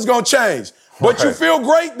 Nothing else is going to change. But you feel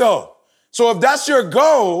great, though. So if that's your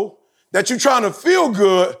goal, that you're trying to feel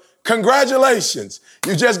good, congratulations.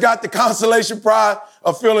 You just got the consolation prize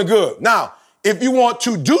of feeling good. Now, if you want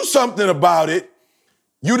to do something about it,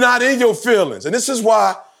 you're not in your feelings. And this is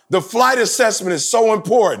why the flight assessment is so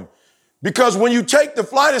important. Because when you take the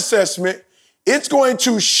flight assessment, it's going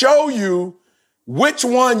to show you which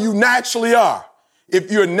one you naturally are.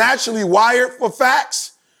 If you're naturally wired for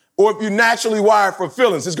facts or if you're naturally wired for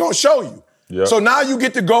feelings, it's going to show you. Yep. So now you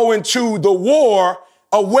get to go into the war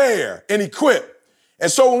aware and equipped.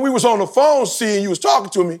 And so when we was on the phone, and you was talking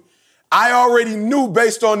to me, I already knew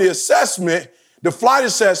based on the assessment, the flight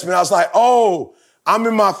assessment, I was like, oh, I'm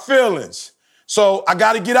in my feelings. So I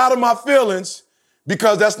got to get out of my feelings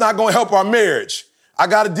because that's not going to help our marriage. I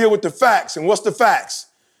got to deal with the facts. And what's the facts?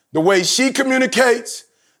 the way she communicates,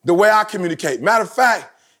 the way I communicate. Matter of fact,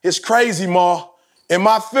 it's crazy, Ma. In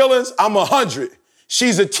my feelings, I'm 100.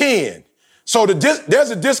 She's a 10. So there's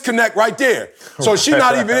a disconnect right there. So she's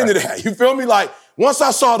not even into that. You feel me? Like, once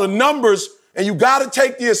I saw the numbers, and you got to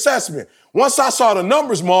take the assessment. Once I saw the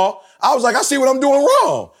numbers, Ma, I was like, I see what I'm doing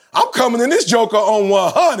wrong. I'm coming in this joker on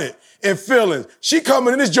 100 in feelings. She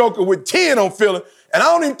coming in this joker with 10 on feeling, and I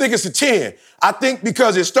don't even think it's a 10. I think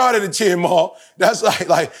because it started at 10, Ma, that's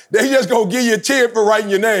like they just gonna give you a 10 for writing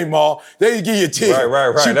your name, Ma. They give you a 10.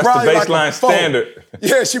 Right. That's the baseline like standard.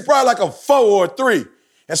 Yeah, she probably like a 4 or a 3.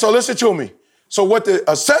 And so listen to me. So what the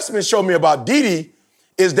assessment showed me about Dee Dee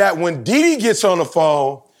is that when Dee Dee gets on the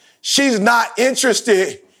phone, she's not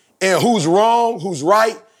interested in who's wrong, who's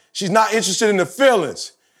right. She's not interested in the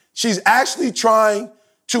feelings. She's actually trying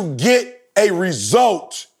to get a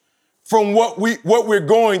result from what we're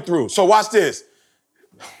going through. So watch this.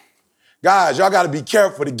 Guys, y'all got to be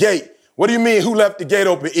careful for the gate. What do you mean, who left the gate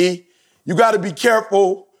open, E? You got to be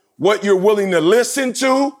careful what you're willing to listen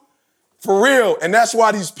to, for real. And that's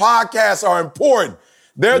why these podcasts are important.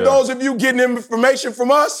 There are those of you getting information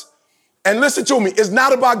from us, and listen to me, it's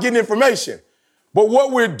not about getting information. But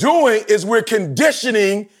what we're doing is we're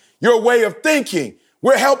conditioning your way of thinking.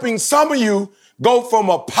 We're helping some of you go from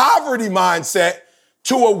a poverty mindset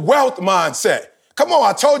to a wealth mindset. Come on,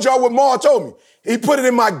 I told y'all what Ma told me. He put it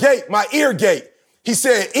in my gate, my ear gate. He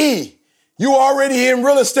said, E, you already in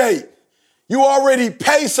real estate. You already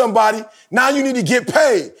pay somebody. Now you need to get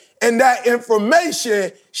paid. And that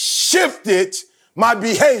information shifted my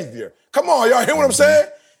behavior. Come on, y'all hear what I'm saying?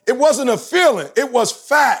 It wasn't a feeling. It was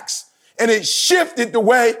facts. And it shifted the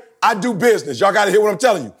way I do business. Y'all got to hear what I'm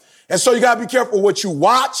telling you. And so you got to be careful what you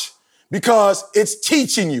watch because it's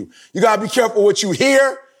teaching you. You got to be careful what you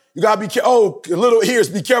hear. You got to be careful. Oh, little ears,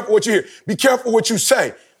 be careful what you hear. Be careful what you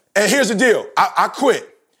say. And here's the deal. I quit.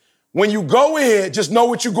 When you go in, just know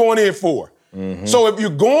what you're going in for. Mm-hmm. So if you're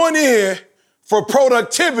going in for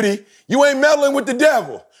productivity, you ain't meddling with the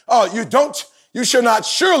devil. Oh, you shall not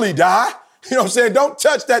surely die. You know what I'm saying? Don't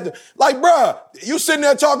touch that. Like, bruh, you sitting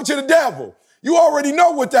there talking to the devil. You already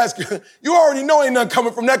know you already know ain't nothing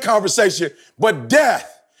coming from that conversation but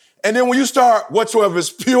death. And then when you start, whatsoever is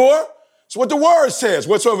pure, it's what the word says.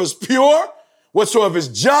 Whatsoever is pure, whatsoever is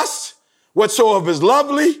just, whatsoever is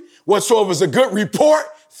lovely, whatsoever is a good report,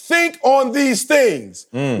 think on these things.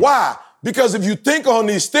 Why? Because if you think on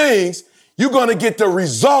these things, you're going to get the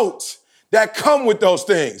results that come with those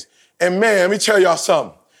things. And man, let me tell y'all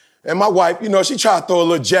something. And my wife, you know, she try to throw a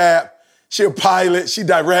little jab. She a pilot. She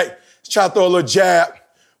direct. She try to throw a little jab.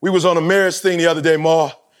 We was on a marriage thing the other day,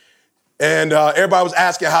 Ma, and everybody was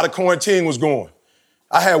asking how the quarantine was going.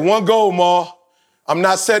 I had one goal, Ma. I'm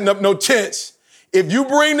not setting up no tents. If you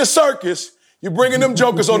bring the circus, you're bringing them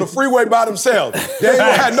jokers on the freeway by themselves. They ain't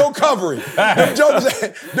gonna have no covering. Them jokers,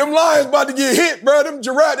 them lions about to get hit, bro. Them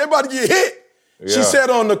giraffes, they about to get hit. Yeah. She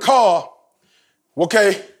said on the call,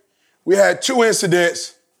 okay, we had 2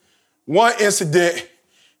 incidents. One incident,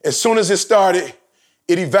 as soon as it started,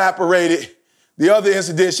 it evaporated. The other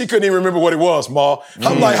incident, she couldn't even remember what it was, Ma.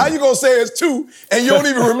 I'm like, how you gonna say it's 2 and you don't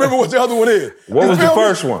even remember what the other one is? What was the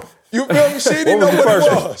first one? You feel me? She didn't know what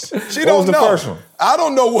it was. She don't know. What was the first one? I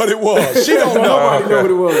don't know what it was. She don't know. Nobody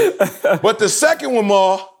know what it was. But the second one,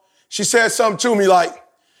 Ma, she said something to me like,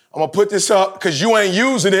 I'm gonna put this up because you ain't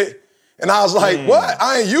using it. And I was like, what?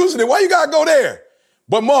 I ain't using it. Why you gotta go there?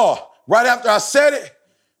 But Ma, right after I said it,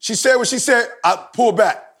 she said what she said, I pulled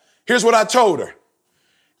back. Here's what I told her.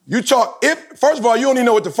 First of all, you don't even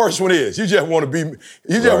know what the first one is. You just want to be mean.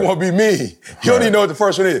 You don't even know what the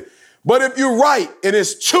first one is. But if you're right and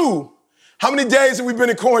it's 2, how many days have we been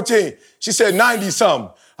in quarantine? She said 90 something.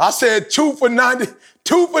 I said 2 for 90,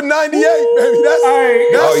 2 for 98, baby.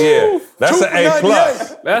 That's an A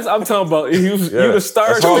plus. I'm talking about you the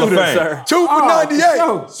star student, sir. 2 for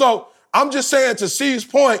 98. So I'm just saying, to C's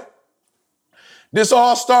point, this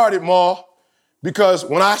all started, Ma, because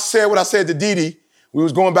when I said what I said to Dee Dee, we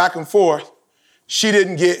was going back and forth. She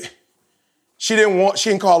didn't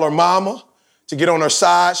call her mama to get on her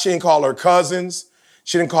side. She didn't call her cousins.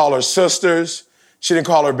 She didn't call her sisters. She didn't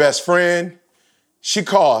call her best friend. She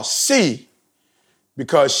called C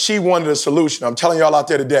because she wanted a solution. I'm telling y'all out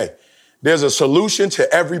there today, there's a solution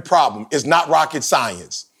to every problem. It's not rocket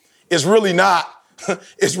science. It's really not.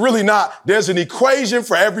 It's really not. There's an equation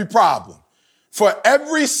for every problem. For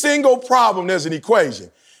every single problem, there's an equation.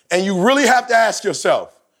 And you really have to ask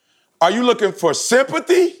yourself, are you looking for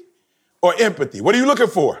sympathy or empathy? What are you looking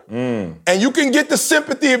for? And you can get the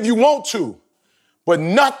sympathy if you want to, but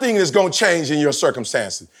nothing is going to change in your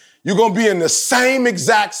circumstances. You're going to be in the same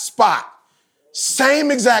exact spot.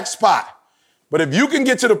 But if you can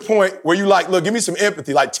get to the point where you like, look, give me some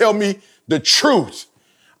empathy, like tell me the truth.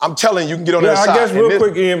 I'm telling you can get on that side. I guess real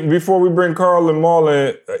quick, Ian, before we bring Carl and Maul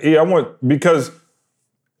in, because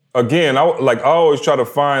again, I always try to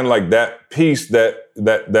find like that piece,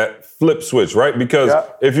 that flip switch, right? Because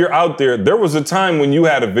if you're out there was a time when you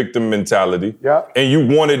had a victim mentality and you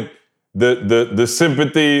wanted the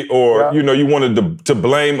sympathy or, you wanted to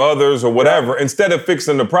blame others or whatever instead of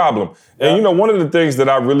fixing the problem. And, one of the things that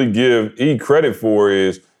I really give E credit for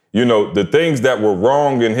is, the things that were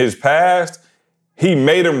wrong in his past, he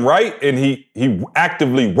made them right and he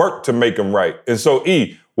actively worked to make them right. And so,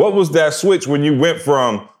 E, what was that switch when you went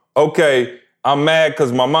from, okay, I'm mad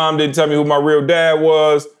because my mom didn't tell me who my real dad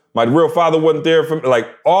was, my real father wasn't there for me, like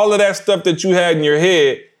all of that stuff that you had in your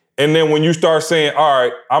head. And then when you start saying,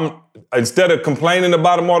 all right, instead of complaining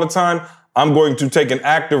about them all the time, I'm going to take an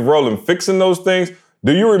active role in fixing those things.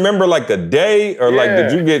 Do you remember like a day or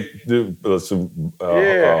did you get some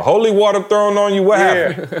holy water thrown on you? What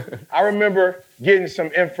happened? I remember getting some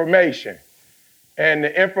information. And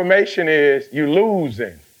the information is you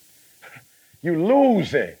losing. You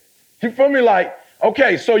losing. You feel me? Like,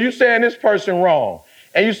 okay, so you saying this person wrong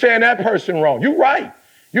and you saying that person wrong. You right.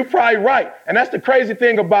 You're probably right. And that's the crazy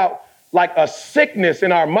thing about like a sickness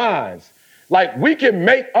in our minds. Like we can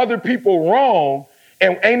make other people wrong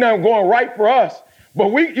and ain't nothing going right for us.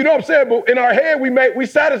 But we, you know what I'm saying? But in our head, we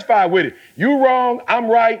satisfied with it. You wrong, I'm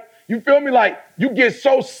right. You feel me? Like you get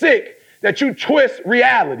so sick that you twist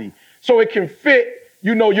reality so it can fit,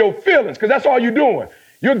 your feelings. Because that's all you're doing.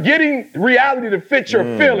 You're getting reality to fit your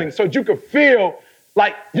feelings so that you can feel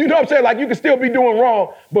like, you know what I'm saying? Like you can still be doing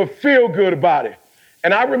wrong, but feel good about it.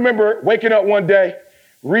 And I remember waking up one day,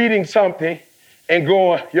 reading something and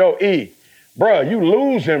going, yo, E, bruh, you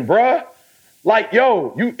losing, bruh. Like,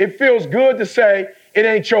 it feels good to say it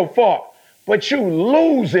ain't your fault, but you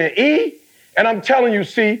losing, E. And I'm telling you,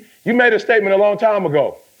 C, you made a statement a long time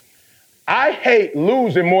ago. I hate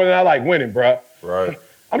losing more than I like winning, bruh. Right.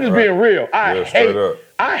 I'm just being real. I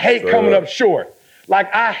hate coming up short.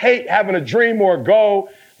 Like I hate having a dream or a goal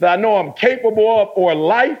that I know I'm capable of or a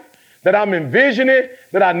life that I'm envisioning,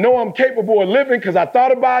 that I know I'm capable of living because I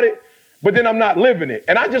thought about it, but then I'm not living it.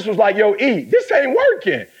 And I just was like, yo, E, this ain't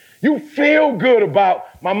working. You feel good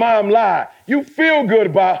about my mom lied. You feel good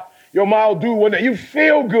about your mom do what you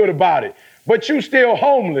feel good about it, but you still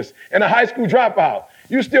homeless and a high school dropout.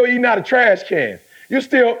 You still eating out of trash cans. You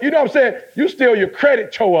still, you know what I'm saying? You still your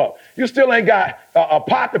credit tore up. You still ain't got a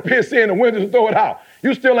pot to piss in the windows and throw it out.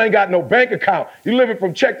 You still ain't got no bank account. You living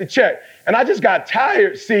from check to check. And I just got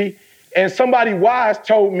tired, see, and somebody wise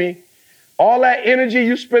told me all that energy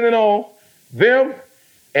you spending on them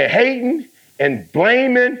and hating and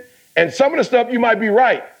blaming and some of the stuff you might be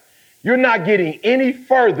right. You're not getting any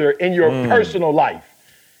further in your personal life.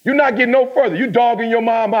 You're not getting no further. You dogging your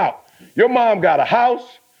mom out. Your mom got a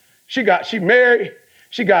house. She married.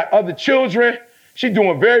 She got other children. She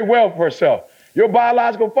doing very well for herself. Your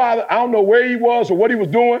biological father, I don't know where he was or what he was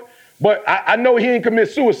doing, but I know he didn't commit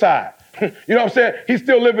suicide. You know what I'm saying? He's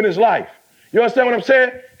still living his life. You understand what I'm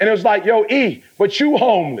saying? And it was like, yo, E, but you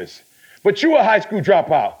homeless, but you a high school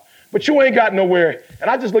dropout, but you ain't got nowhere. And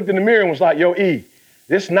I just looked in the mirror and was like, yo, E,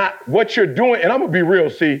 this not what you're doing. And I'm gonna be real,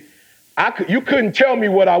 see, you couldn't tell me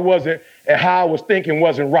what I wasn't and how I was thinking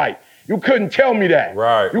wasn't right. You couldn't tell me that.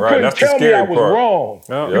 Right, you couldn't tell me I was wrong.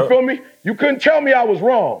 You feel me? You couldn't tell me I was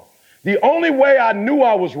wrong. The only way I knew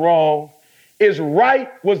I was wrong is right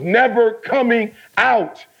was never coming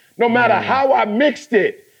out. No matter how I mixed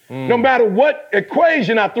it, no matter what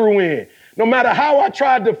equation I threw in, no matter how I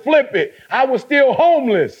tried to flip it, I was still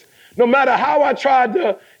homeless. No matter how I tried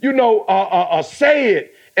to, say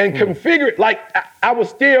it and configure it, like I was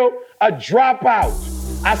still a dropout.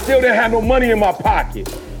 I still didn't have no money in my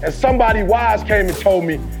pocket. And somebody wise came and told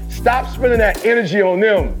me, stop spending that energy on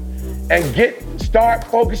them and start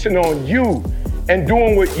focusing on you and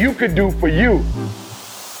doing what you could do for you.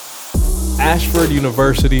 Ashford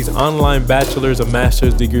University's online bachelor's and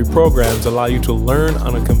master's degree programs allow you to learn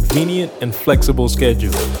on a convenient and flexible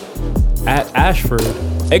schedule. At Ashford,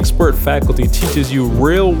 expert faculty teaches you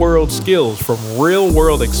real-world skills from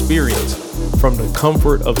real-world experience from the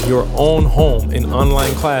comfort of your own home in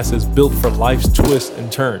online classes built for life's twists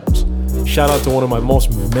and turns. Shout out to one of my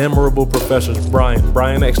most memorable professors, Brian.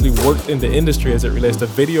 Brian actually worked in the industry as it relates to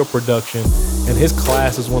video production, and his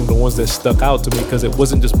class is one of the ones that stuck out to me because it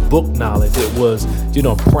wasn't just book knowledge, it was,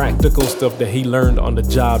 practical stuff that he learned on the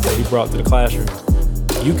job that he brought to the classroom.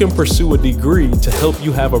 You can pursue a degree to help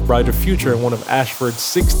you have a brighter future in one of Ashford's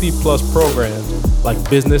 60+ programs like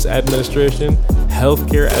business administration,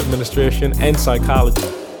 healthcare administration, and psychology.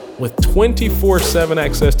 With 24/7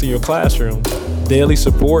 access to your classroom, daily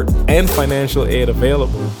support, and financial aid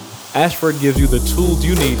available, Ashford gives you the tools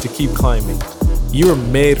you need to keep climbing. You're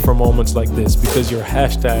made for moments like this because you're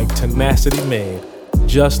 #tenacity-made,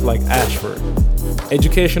 just like Ashford.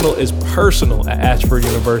 Educational is personal at Ashford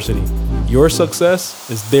University. Your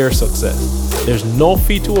success is their success. There's no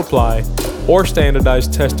fee to apply or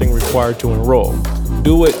standardized testing required to enroll.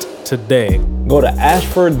 Do it today. Go to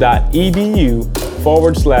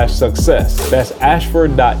ashford.edu/success. That's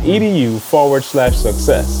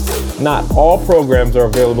ashford.edu/success. Not all programs are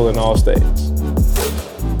available in all states.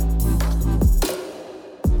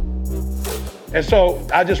 And so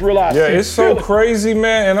I just realized. Yeah, it's so crazy,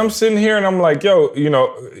 man. And I'm sitting here and I'm like, yo, you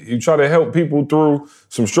try to help people through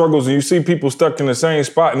some struggles and you see people stuck in the same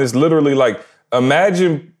spot. And it's literally like,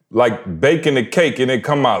 imagine like baking a cake and it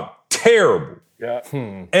come out terrible. Yeah.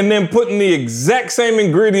 And then putting the exact same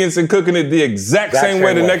ingredients and cooking it the exact same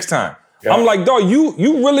way the next time. Yeah. I'm like, dog, you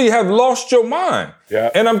really have lost your mind. Yeah.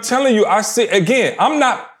 And I'm telling you, you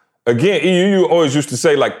always used to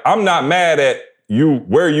say, like, I'm not mad at you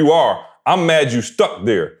where you are. I'm mad you stuck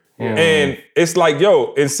there. Mm. And it's like,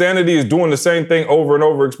 yo, insanity is doing the same thing over and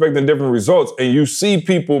over, expecting different results. And you see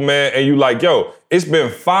people, man, and you like, yo, it's been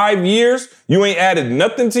 5 years. You ain't added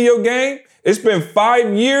nothing to your game. It's been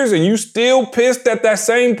 5 years and you still pissed at that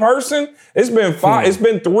same person. It's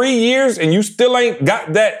been 3 years and you still ain't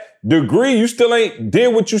got that degree. You still ain't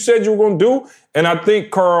did what you said you were going to do. And I think,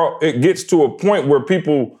 Carl, it gets to a point where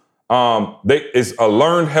people, it's a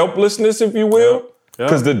learned helplessness, if you will.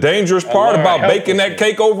 Because the dangerous part about baking that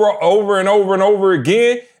cake over and over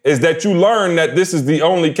again is that you learn that this is the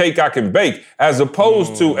only cake I can bake, as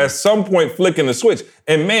opposed to at some point flicking the switch.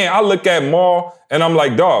 And man, I look at Maul and I'm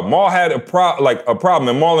like, dog, Maul had a problem.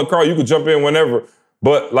 And Maul and Carl, you could jump in whenever.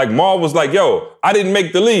 But like Maul was like, yo, I didn't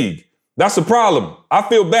make the league. That's a problem. I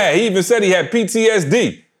feel bad. He even said he had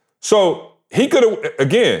PTSD. So he could have,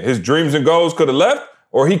 again, his dreams and goals could have left,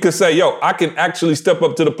 or he could say, yo, I can actually step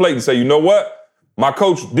up to the plate and say, you know what? My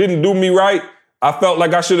coach didn't do me right. I felt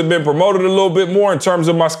like I should have been promoted a little bit more in terms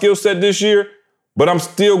of my skill set this year, but I'm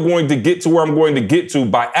still going to get to where I'm going to get to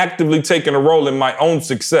by actively taking a role in my own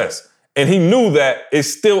success. And he knew that I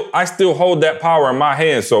still hold that power in my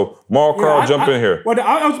hands. So, Mark, Carl, jump in here. Well,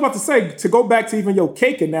 I was about to say, to go back to even your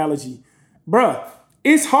cake analogy, bruh,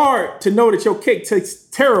 it's hard to know that your cake tastes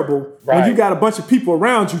terrible when you got a bunch of people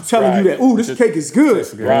around you telling you that, ooh, this cake is good.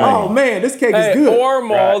 Oh, man, this cake is good. Or,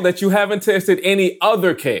 Maul, that you haven't tasted any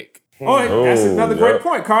other cake. Oh, that's another great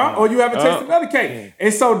point, Carl. Or you haven't tasted another cake.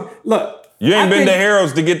 And so, look. You ain't been to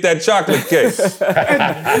Harold's to get that chocolate cake.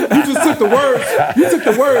 You just took the words. You took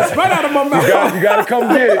the words right out of my mouth. You got to come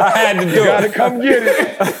get it. I had to do it. You got to come get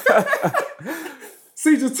it.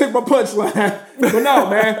 See, just took my punchline. But no,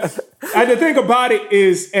 man. And the thing about it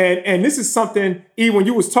is, and this is something, E, when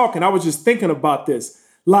you was talking, I was just thinking about this.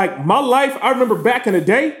 Like, my life, I remember back in the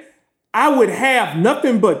day, I would have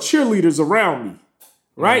nothing but cheerleaders around me.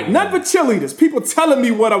 Right? Nothing but cheerleaders. People telling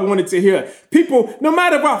me what I wanted to hear. People, no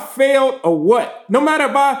matter if I failed or what, no matter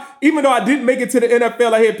if even though I didn't make it to the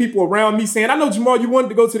NFL, I had people around me saying, I know, Jamal, you wanted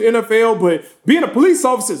to go to the NFL, but being a police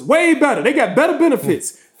officer is way better. They got better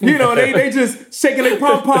benefits. You know, they just shaking their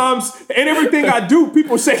pom-poms, and everything I do,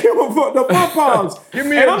 people shaking the pom-poms. Give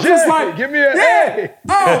me a J. Give me an A.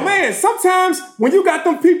 Oh, man, sometimes when you got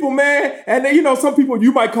them people, man, and they, some people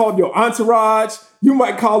you might call them your entourage, you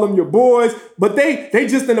might call them your boys, but they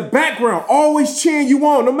just in the background, always cheering you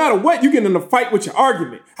on. No matter what, you get in a fight with your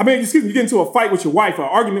argument. You get into a fight with your wife, or an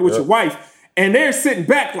argument with your wife, and they're sitting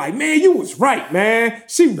back like, man, you was right, man.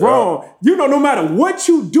 She wrong. No matter what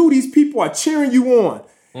you do, these people are cheering you on.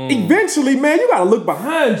 Eventually, man, you got to look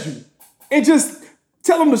behind you and just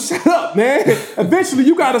tell them to shut up, man. Eventually,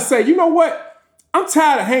 you got to say, you know what? I'm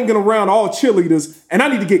tired of hanging around all cheerleaders, and I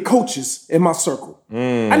need to get coaches in my circle.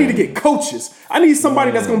 I need to get coaches. I need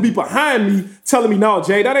somebody that's going to be behind me telling me, no,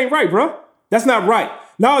 Jay, that ain't right, bro. That's not right.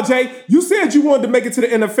 No, Jay, you said you wanted to make it to the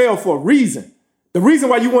NFL for a reason. The reason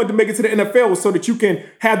why you wanted to make it to the NFL was so that you can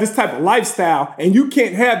have this type of lifestyle, and you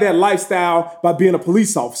can't have that lifestyle by being a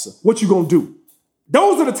police officer. What you going to do?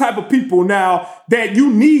 Those are the type of people now that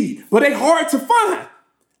you need, but they hard to find.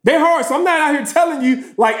 They're hard. So I'm not out here telling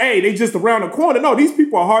you like, hey, they just around the corner. No, these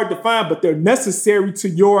people are hard to find, but they're necessary to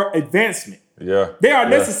your advancement. Yeah. They are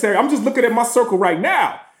necessary. I'm just looking at my circle right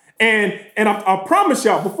now. And I promise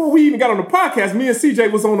y'all, before we even got on the podcast, me and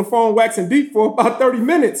CJ was on the phone waxing deep for about 30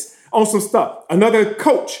 minutes on some stuff. Another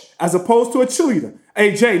coach as opposed to a cheerleader.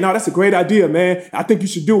 Hey, Jay, no, that's a great idea, man. I think you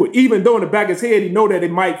should do it. Even though in the back of his head, he know that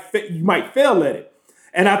you might fail at it.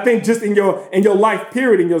 And I think just in your life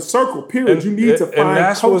period, in your circle period, you need to find And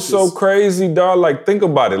that's coaches. what's so crazy, dog. Like, think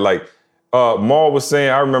about it. Like, Maul was saying,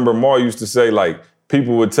 I remember Maul used to say, like,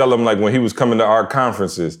 people would tell him, like, when he was coming to our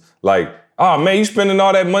conferences, like, oh, man, you spending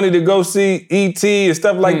all that money to go see E.T. and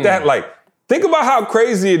stuff like that. Like, think about how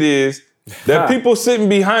crazy it is that people sitting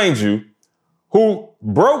behind you who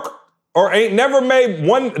broke or ain't never made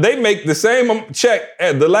one, they make the same check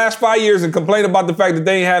at the last 5 years and complain about the fact that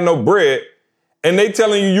they ain't had no bread, and they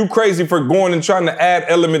telling you crazy for going and trying to add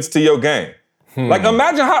elements to your game. Like,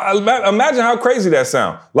 imagine how crazy that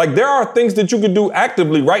sounds. Like, there are things that you could do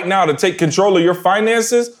actively right now to take control of your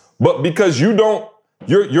finances, but because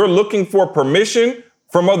you're looking for permission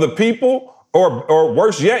from other people, or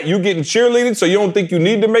worse yet, you getting cheerleaded so you don't think you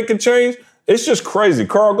need to make a change. It's just crazy.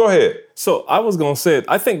 Carl, go ahead. So I was going to say,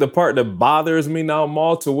 I think the part that bothers me now,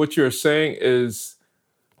 Maul, to what you're saying is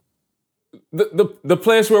the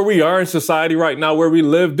place where we are in society right now, where we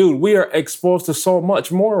live, dude, we are exposed to so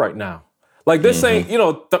much more right now. Like, this ain't,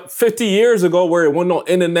 50 years ago where it wasn't on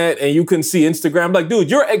internet and you couldn't see Instagram. Like, dude,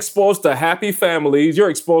 you're exposed to happy families. You're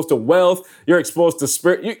exposed to wealth. You're exposed to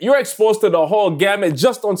spirit. You're exposed to the whole gamut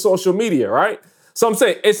just on social media, right? So I'm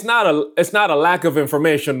saying it's not a lack of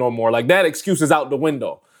information no more. Like, that excuse is out the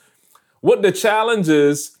window. What the challenge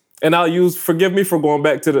is, and forgive me for going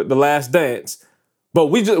back to the Last Dance, but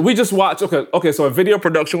we just watch, okay, so in video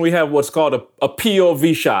production, we have what's called a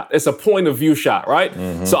POV shot. It's a point of view shot, right?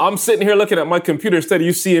 Mm-hmm. So I'm sitting here looking at my computer, instead of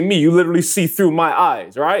you seeing me, you literally see through my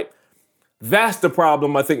eyes, right? That's the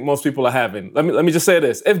problem I think most people are having. Let me just say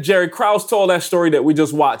this. If Jerry Krause told that story that we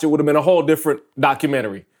just watched, it would have been a whole different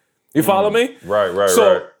documentary. You follow me? Right.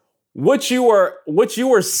 So what you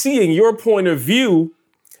are seeing, your point of view,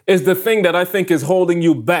 is the thing that I think is holding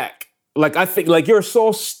you back. Like, I think, like, you're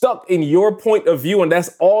so stuck in your point of view and that's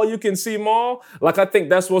all you can see, Maul. Like, I think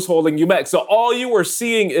that's what's holding you back. So all you were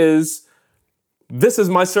seeing is, this is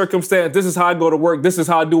my circumstance, this is how I go to work, this is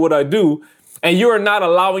how I do what I do. And you are not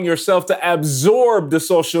allowing yourself to absorb the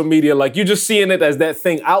social media. Like, you're just seeing it as that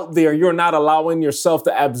thing out there. You're not allowing yourself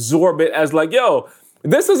to absorb it as like, yo,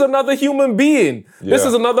 this is another human being. Yeah. This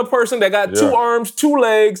is another person that got 2 arms, 2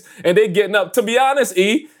 legs, and they getting up. To be honest,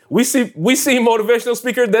 we see motivational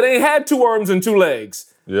speakers that ain't had 2 arms and 2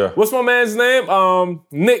 legs. Yeah. What's my man's name?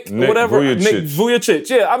 Nick Vujicic.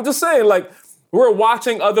 Yeah, I'm just saying, like, we're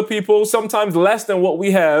watching other people, sometimes less than what we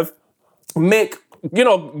have, make,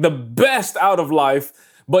 the best out of life,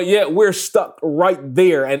 but yet we're stuck right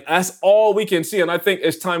there, and that's all we can see. And I think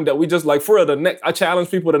it's time that we just, like, for real, I challenge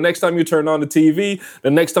people, the next time you turn on the TV,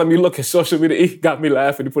 the next time you look at social media, he got me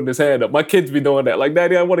laughing, he putting his hand up. My kids be doing that. Like,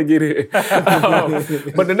 Daddy, I want to get here.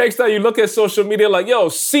 But the next time you look at social media, like, yo,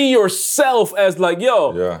 see yourself as like,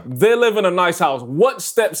 they live in a nice house. What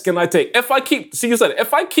steps can I take? If I keep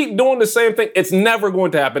doing the same thing, it's never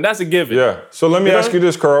going to happen. That's a given. Yeah. So let me ask you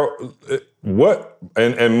this, Carl. What,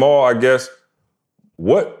 and Maul, I guess,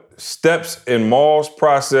 what steps in Maul's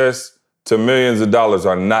process to millions of dollars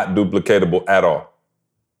are not duplicatable at all?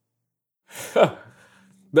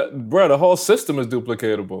 The whole system is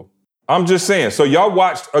duplicatable. I'm just saying. So y'all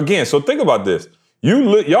watched again. So think about this.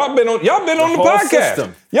 Y'all been on the podcast.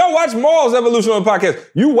 System. Y'all watch Maul's evolution on the podcast.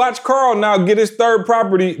 You watch Carl now get his 3rd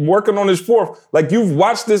property, working on his 4th. Like, you've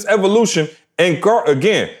watched this evolution. And Carl,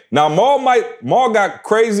 again, now Maul got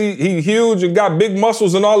crazy, he huge and got big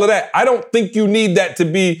muscles and all of that. I don't think you need that to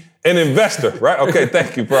be an investor, right? Okay,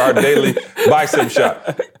 thank you for our daily bicep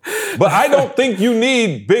shot. But I don't think you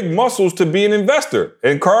need big muscles to be an investor.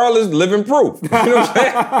 And Carl is living proof. You know what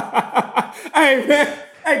I'm saying? Hey, man.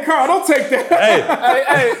 Hey, Carl, don't take that.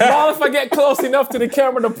 Hey, Maul, if I get close enough to the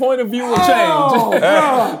camera, the point of view will change.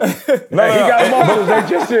 No, he got muscles.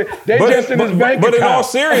 They just in his bank account. But in all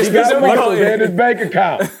seriousness, he got muscles in his bank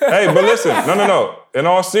account. Hey, but listen, no. In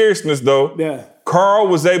all seriousness, though, Carl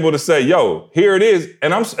was able to say, yo, here it is.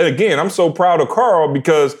 And I'm so proud of Carl,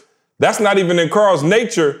 because that's not even in Carl's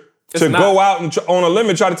nature to go out and on a limb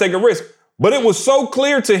and try to take a risk. But it was so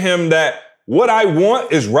clear to him that what I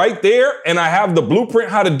want is right there, and I have the blueprint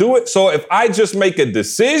how to do it. So if I just make a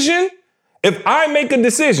decision, and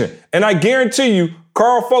I guarantee you,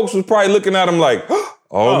 Carl Folks was probably looking at him like,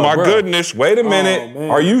 oh my goodness, wait a minute.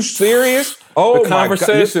 Are you serious? Oh, the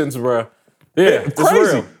conversations, bro. Yeah,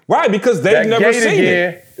 crazy. Real. Right, because they've never seen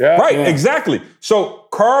it. Yeah. Right, exactly. So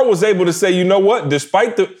Carl was able to say, you know what,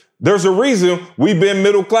 there's a reason we've been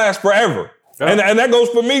middle class forever. Yeah. And that goes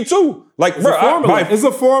for me too. Like, it's a formula. It's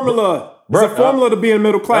a formula. It's a formula to being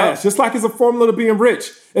middle class, just like it's a formula to being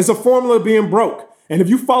rich. It's a formula to being broke. And if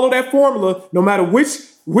you follow that formula, no matter which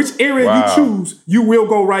area you choose, you will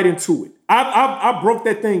go right into it. I broke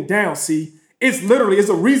that thing down, see, it's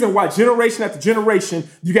a reason why generation after generation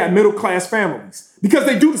you got middle class families, because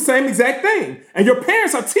they do the same exact thing, and your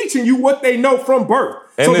parents are teaching you what they know from birth.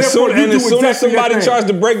 And so as soon as somebody tries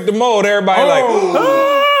to break the mold, everybody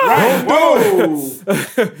right. Whoa.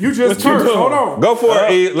 You just cursed. Hold on. Go for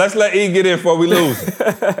it, E. Let's let E get in before we lose.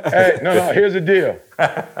 Hey, no, here's the deal.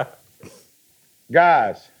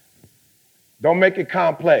 Guys, don't make it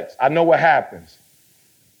complex. I know what happens.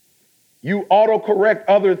 You autocorrect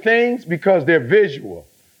other things because they're visual.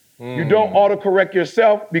 You don't autocorrect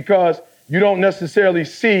yourself because you don't necessarily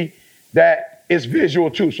see that it's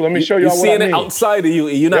visual too. So let me show y'all what I mean. You're seeing it outside of you.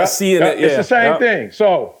 You're not seeing it. It's the same thing.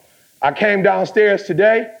 So I came downstairs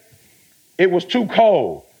today. It was too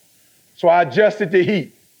cold. So I adjusted the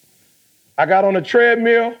heat. I got on a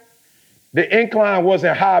treadmill. The incline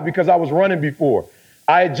wasn't high because I was running before.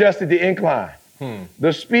 I adjusted the incline.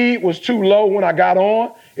 The speed was too low when I got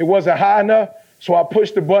on. It wasn't high enough, so I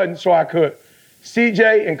pushed the button so I could.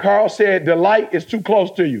 CJ and Carl said the light is too close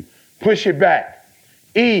to you. Push it back.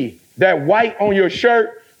 E, that white on your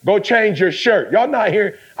shirt, go change your shirt. Y'all not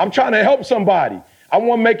here. I'm trying to help somebody. I'm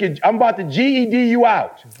about to GED you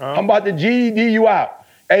out. I'm about to GED you out.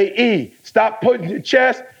 Hey, E, stop putting your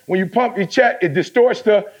chest. When you pump your chest, it distorts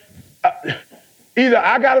the, either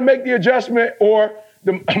I got to make the adjustment or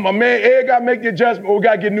my man Ed got to make the adjustment, or we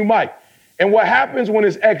got to get a new mic. And what happens when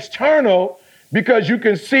it's external, because you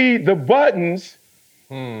can see the buttons,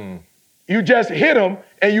 you just hit them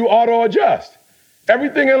and you auto adjust.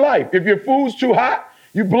 Everything in life. If your food's too hot,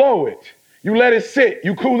 you blow it. You let it sit,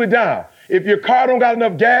 you cool it down. If your car don't got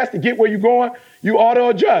enough gas to get where you're going, you auto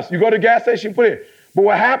adjust. You go to the gas station, put it. But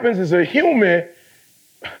what happens is a human,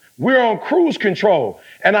 we're on cruise control,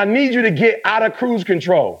 and I need you to get out of cruise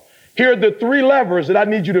control. Here are the 3 levers that I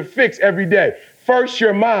need you to fix every day. First,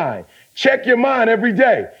 your mind. Check your mind every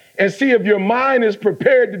day and see if your mind is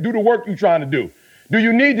prepared to do the work you're trying to do. Do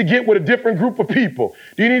you need to get with a different group of people?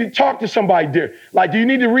 Do you need to talk to somebody different? Like, do you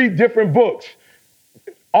need to read different books?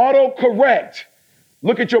 Autocorrect.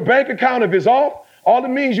 Look at your bank account. If it's off, all it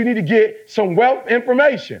means you need to get some wealth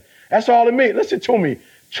information. That's all it means. Listen to me.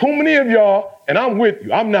 Too many of y'all, and I'm with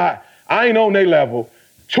you. I ain't on their level.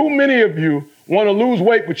 Too many of you want to lose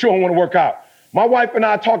weight, but you don't want to work out. My wife and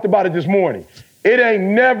I talked about it this morning. It ain't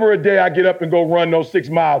never a day I get up and go run those 6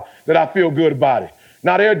 miles that I feel good about it.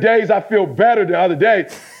 Now, there are days I feel better than other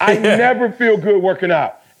days. I never feel good working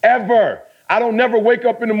out, ever. I don't never wake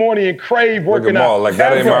up in the morning and crave working out. Like,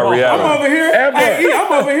 that ain't my reality. I'm over here.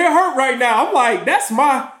 I'm over here hurt right now. I'm like, that's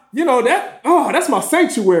my, that's my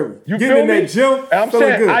sanctuary. You getting feel in me? that gym. I'm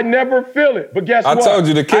saying, good. I never feel it. But guess what? I told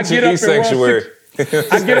you, the kitchen is sanctuary.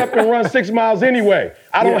 I get up and run 6 miles anyway.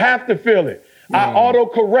 I don't have to feel it. I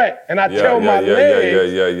autocorrect, and I tell my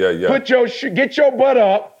legs, get your butt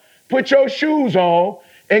up, put your shoes on,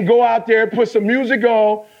 and go out there, put some music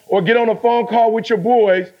on, or get on a phone call with your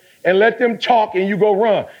boys and let them talk and you go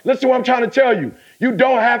run. Listen to what I'm trying to tell you. You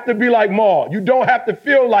don't have to be like Maul. You don't have to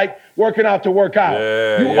feel like working out to work out.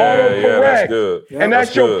 You autocorrect. That's good. And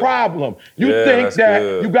that's your problem. You think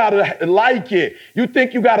that you gotta like it. You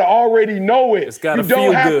think you gotta already know it. You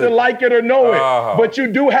don't have to like it or know it, but you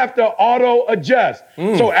do have to auto adjust.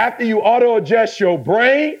 So after you auto adjust your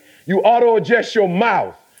brain, you auto adjust your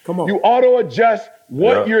mouth. Come on. You auto adjust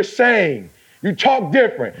what you're saying. You talk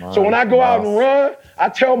different. So when I go out and run, I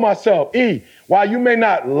tell myself, E, while you may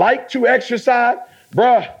not like to exercise,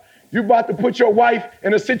 bruh, you about to put your wife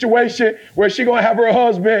in a situation where she gonna have her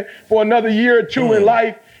husband for another year or two in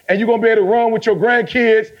life, and you're gonna be able to run with your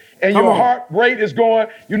grandkids, and your heart rate is going,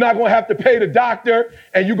 you're not gonna have to pay the doctor,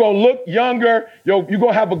 and you're gonna look younger, you're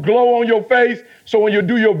gonna have a glow on your face, so when you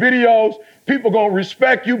do your videos, people gonna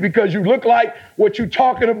respect you because you look like what you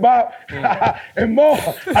talking about. And more,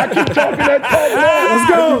 I keep talking that talk. Let's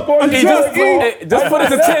go. Just put it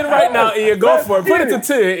to 10 right now, Ian. Go for it. Put it to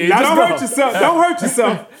 10. Ian. Now, don't hurt yourself. Don't hurt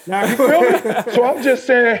yourself. Now, you feel me? So I'm just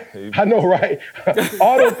saying, I know, right?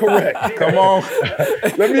 Autocorrect. Come on.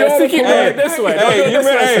 Let me autocorrect. This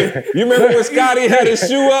way. You remember when Scotty had his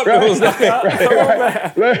shoe up? It was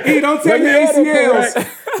like, He don't take your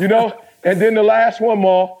ACLs. You know, and then the last one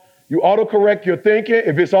more. You autocorrect your thinking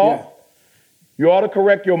if it's off. You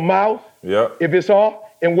autocorrect your mouth if it's off.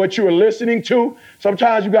 And what you are listening to,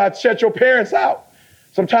 sometimes you got to shut your parents out.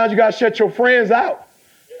 Sometimes you got to shut your friends out.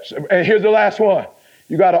 And here's the last one.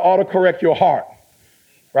 You got to autocorrect your heart,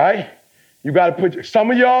 right? You got to put, some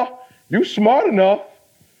of y'all, you smart enough,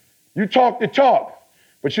 you talk the talk,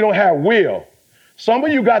 but you don't have will. Some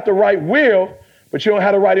of you got the right will, but you don't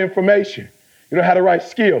have the right information. You don't have the right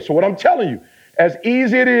skills. So what I'm telling you, as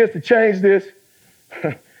easy it is to change this,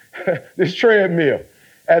 this treadmill,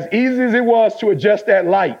 as easy as it was to adjust that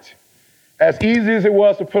light, as easy as it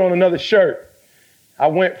was to put on another shirt, I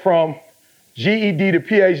went from GED to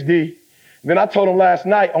PhD. Then I told him last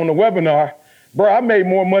night on the webinar, bro, I made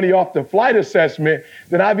more money off the flight assessment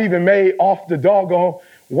than I've even made off the doggone.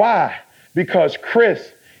 Why? Because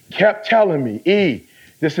Chris kept telling me, E,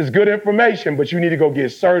 this is good information, but you need to go get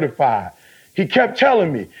certified. He kept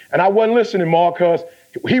telling me, and I wasn't listening, Ma, because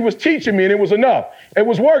he was teaching me and it was enough. It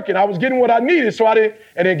was working. I was getting what I needed, so I didn't.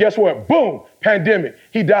 And then guess what? Boom, pandemic.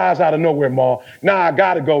 He dies out of nowhere, Ma. Now I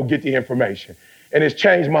got to go get the information. And it's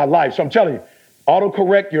changed my life. So I'm telling you,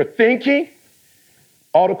 autocorrect your thinking,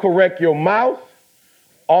 autocorrect your mouth,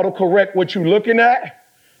 autocorrect what you're looking at,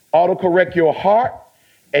 autocorrect your heart,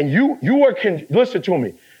 and you are, listen to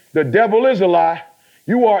me, the devil is a lie.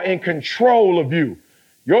 You are in control of you.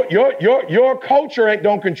 Your culture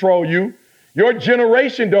don't control you. Your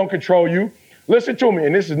generation don't control you. Listen to me,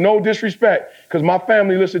 and this is no disrespect, because my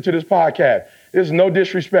family listens to this podcast. This is no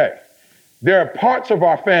disrespect. There are parts of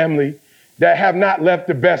our family that have not left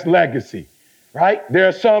the best legacy, right? There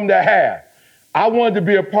are some that have. I wanted to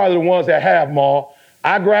be a part of the ones that have, Ma.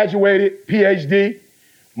 I graduated, PhD.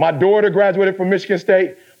 My daughter graduated from Michigan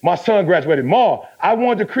State. My son graduated. Ma, I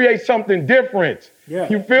wanted to create something different. Yeah,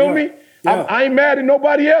 you feel me? Yeah. I ain't mad at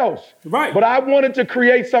nobody else. Right. But I wanted to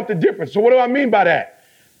create something different. So what do I mean by that?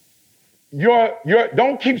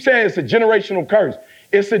 Don't keep saying it's a generational curse.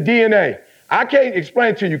 It's a DNA. I can't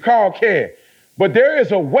explain to you, Carl can. But there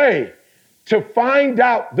is a way to find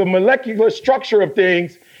out the molecular structure of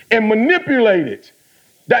things and manipulate it.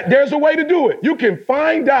 That there's a way to do it. You can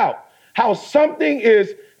find out how something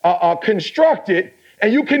is constructed,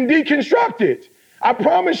 and you can deconstruct it. I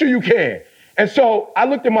promise you, you can. And so I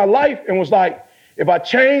looked at my life and was like, if I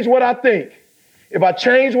change what I think, if I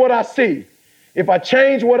change what I see, if I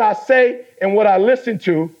change what I say and what I listen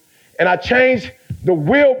to, and I change the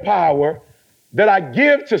willpower that I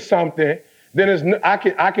give to something, then I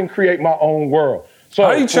can create my own world. So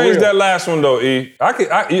how do you change that last one though, E? I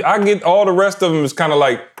get all the rest of them is kind of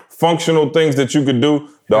like functional things that you could do.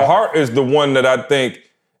 The heart is the one that I think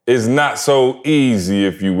is not so easy,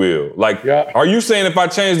 if you will. Like, are you saying if I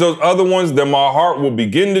change those other ones, then my heart will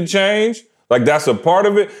begin to change? Like that's a part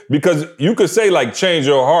of it? Because you could say like change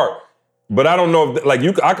your heart, but I don't know if like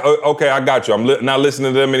okay, I got you. I'm not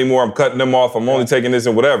listening to them anymore. I'm cutting them off. I'm only taking this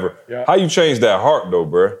and whatever. Yeah. How you change that heart though,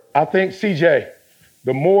 bro? I think, CJ,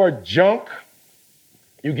 the more junk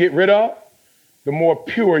you get rid of, the more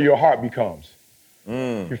pure your heart becomes.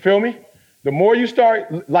 You feel me? The more you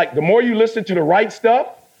start, like the more you listen to the right stuff,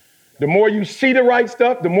 the more you see the right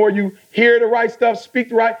stuff, the more you hear the right stuff, speak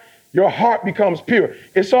the right, your heart becomes pure.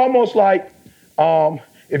 It's almost like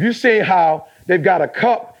if you've seen how they've got a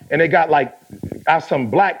cup and they got like some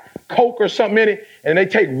black Coke or something in it, and they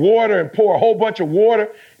take water and pour a whole bunch of water,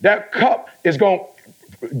 that cup is going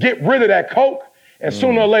to get rid of that Coke, and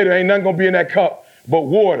sooner or later ain't nothing going to be in that cup but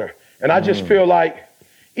water. And I just feel like,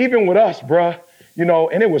 even with us, bruh, you know,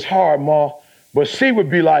 and it was hard, Ma, but she would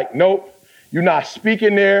be like, nope, you're not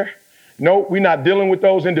speaking there. Nope, we're not dealing with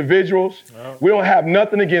those individuals. No. We don't have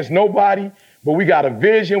nothing against nobody, but we got a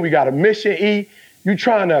vision, we got a mission, E. You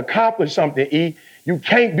trying to accomplish something, E. You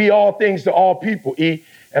can't be all things to all people, E.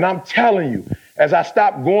 And I'm telling you, as I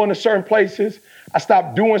stopped going to certain places, I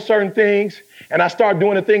stopped doing certain things, and I started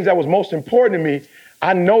doing the things that was most important to me,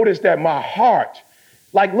 I noticed that my heart,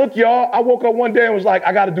 like, look, y'all, I woke up one day and was like,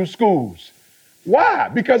 I got to do schools. Why?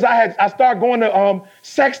 Because I started going to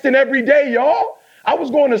Sexton every day, y'all. I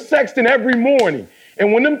was going to Sexton every morning.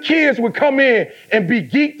 And when them kids would come in and be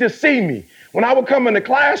geeked to see me, when I would come in the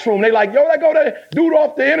classroom, they like, yo, that go that dude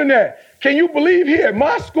off the internet. Can you believe he at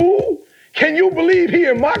my school? Can you believe he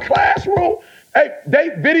in my classroom? Hey, they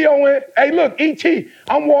videoing, hey, look, E.T.,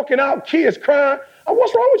 I'm walking out, kids crying. Oh,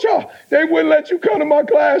 what's wrong with y'all? They wouldn't let you come to my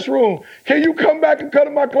classroom. Can you come back and come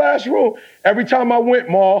to my classroom? Every time I went,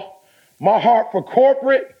 Ma, my heart for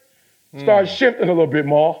corporate started shifting a little bit,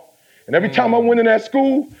 Ma. And every time I went in that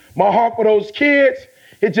school, my heart for those kids,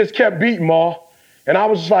 it just kept beating, Ma. And I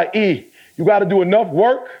was just like, E, you got to do enough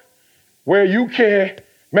work where you can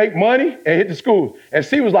make money and hit the schools. And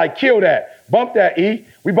C was like, kill that. Bump that, E.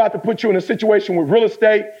 We about to put you in a situation with real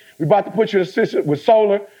estate. We about to put you in a situation with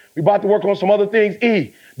solar. We about to work on some other things.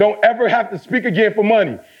 E, don't ever have to speak again for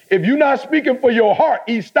money. If you're not speaking for your heart,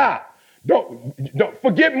 E, stop. Don't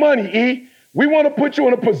forget money, E. We want to put you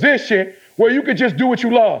in a position where you could just do what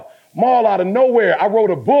you love. Maul, out of nowhere, I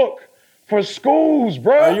wrote a book for schools,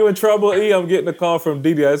 bro. Are you in trouble, E? I'm getting a call from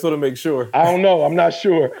Didi. I just want to make sure. I don't know. I'm not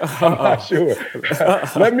sure.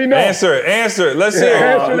 Let me know. Answer it. Let's hear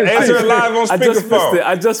it. Answer it live on speakerphone.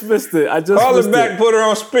 I just missed it. Call it back, put her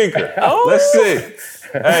on speaker. Let's see.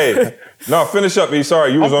 Hey, No, finish up, E.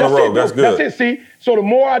 Sorry, you was on the road. That's good. That's it. See, so the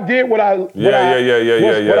more I did what I love, what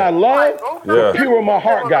the purer my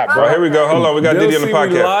heart got, bro. Here we go. Hold on, we got Diddy on the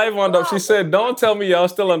podcast. We live on the. She said, "Don't tell me y'all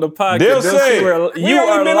still on the podcast." You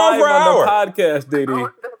are been live on the podcast, Diddy.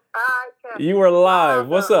 You are live.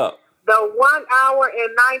 What's up? The 1 hour and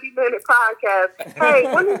 90-minute podcast.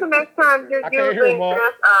 Hey, when is the next time you're using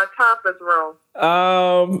this conference room?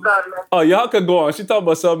 Y'all could go on. She talking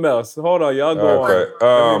about something else. Hold on, y'all go on.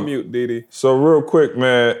 Let me mute, Didi. So real quick,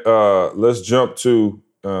 man, let's jump to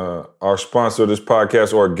our sponsor of this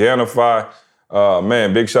podcast, Organifi.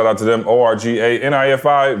 Man, big shout out to them,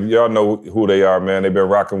 ORGANIFI. Y'all know who they are, man. They've been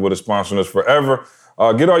rocking with us, sponsoring us forever.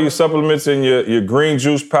 Get all your supplements and your green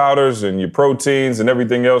juice powders and your proteins and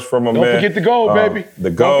everything else from them, man. Don't forget the gold, baby. The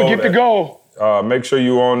gold. Don't forget the gold. Make sure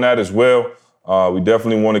you on that as well. We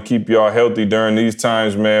definitely want to keep y'all healthy during these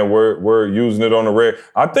times, man. We're using it on the red.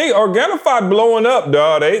 I think Organifi blowing up,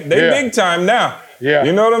 dog. They big time now. Yeah.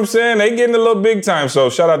 You know what I'm saying? They getting a little big time. So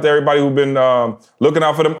shout out to everybody who've been looking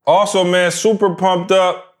out for them. Also, man, super pumped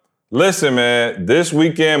up. Listen, man, this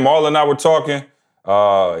weekend, Marlon and I were talking.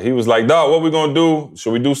 He was like, dog, what we gonna do?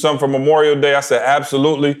 Should we do something for Memorial Day? I said,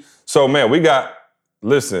 absolutely. So, man, Make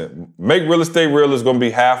Real Estate Real is gonna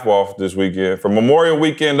be half off this weekend for Memorial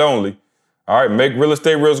Weekend only. All right, Make Real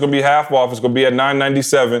Estate Real is gonna be half off. It's gonna be at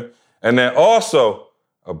 $9.97. And then also,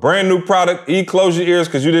 a brand new product. Close your ears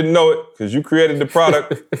because you didn't know it because you created the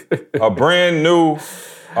product. A brand new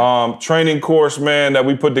training course, man, that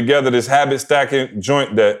we put together, this habit stacking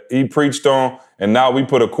joint that E preached on. And now we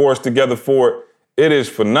put a course together for it. It is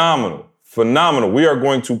phenomenal. Phenomenal. We are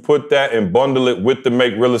going to put that and bundle it with the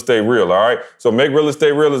Make Real Estate Real, all right? So Make Real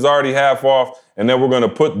Estate Real is already half off, and then we're going to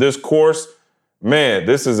put this course. Man,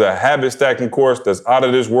 this is a habit stacking course that's out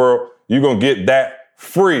of this world. You're going to get that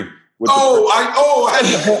free. I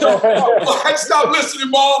had to stop listening,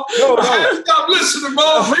 Mom. I had to stop listening,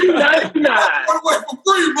 Mom. $3.99. I want to wait for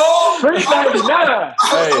free, Mom.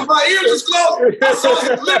 $3.99. My ears was closed. I saw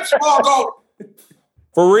his lips fall off.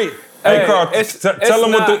 For real. Hey, Carl, tell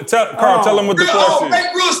them what the course is.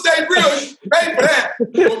 Make Real Estate Real. Pay for that.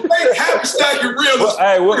 Make habit stacking real.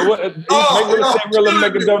 Hey, Make Real Estate Real and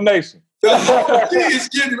make a donation. He is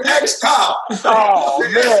getting X time. Oh,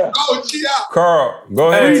 man. Carl,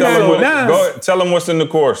 go ahead and tell them what's in the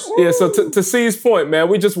course. Yeah, so to C's point, man,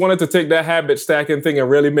 we just wanted to take that habit stacking thing and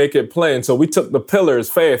really make it plain. So we took the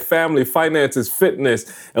pillars, faith, family, finances, fitness,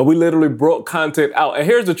 and we literally broke content out. And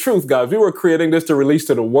here's the truth, guys. We were creating this to release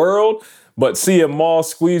to the world, but seeing Maul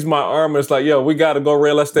squeeze my arm, it's like, yo, we got to go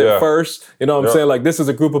real estate first. You know what I'm saying? Like, this is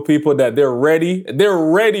a group of people that they're ready. They're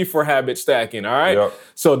ready for habit stacking, all right? Yep.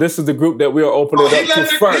 So this is the group that we are opening up to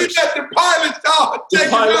first. He let the pilots out.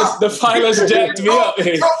 The pilots jacked me up.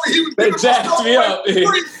 They jacked me up.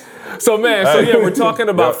 So, man, we're talking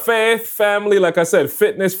about faith, family, like I said,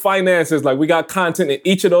 fitness, finances. Like, we got content in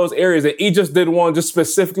each of those areas. And he just did one just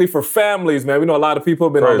specifically for families, man. We know a lot of people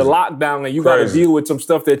have been on the lockdown and you got to deal with some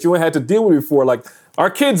stuff that you ain't had to deal with before. Like, our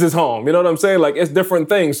kids is home. You know what I'm saying? Like, it's different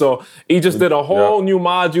things. So he just did a whole new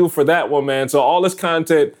module for that one, man. So all this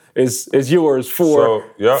content is yours for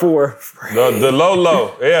the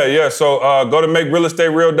low. Yeah. So go to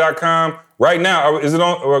MakeRealEstateReal.com. Right now, is it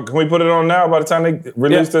on? Or can we put it on now by the time they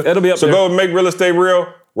release this? It'll be up there. So go Make Real Estate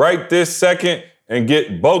Real right this second and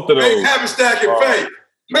get both of those. Make habit stacking faith.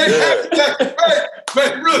 Make habit stacking faith.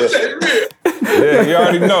 Make Real Estate Real. Yeah, you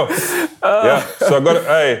already know. So go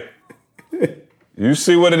to, you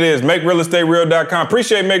see what it is. MakeRealEstateReal.com.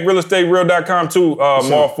 Appreciate MakeRealEstateReal.com too,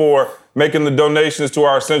 Maul, for making the donations to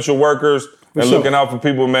our essential workers and looking out for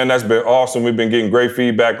people, man. That's been awesome. We've been getting great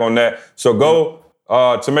feedback on that. So go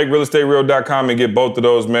to MakeRealEstateReal.com and get both of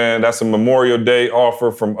those, man. That's a Memorial Day offer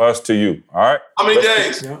from us to you. All right? How many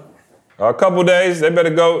days? A couple days. They better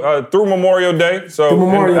go through Memorial Day. So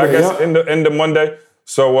I guess end of Monday.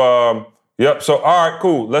 So So all right,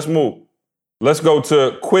 cool. Let's move. Let's go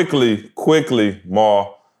to quickly,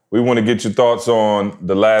 Maul. We want to get your thoughts on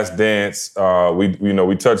The Last Dance.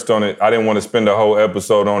 We touched on it. I didn't want to spend a whole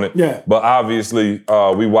episode on it. Yeah. But obviously,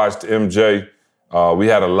 we watched MJ. We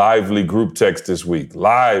had a lively group text this week.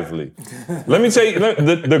 Lively. Let me tell you,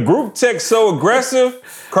 the group text so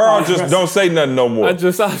aggressive, Carl just don't say nothing no more.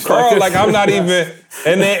 Carl, like I'm not even,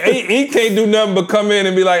 and then he can't do nothing but come in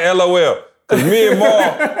and be like, LOL. Because me and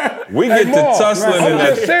Maul, we get to tussling in that.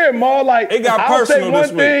 I'm just saying, Maul, like, it got I'll say personal one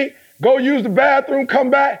this thing, week. Go use the bathroom, come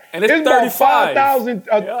back. And it's about 5,000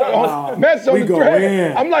 mess on the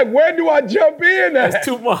thread. I'm like, where do I jump in at? That's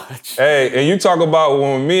too much. Hey, and you talk about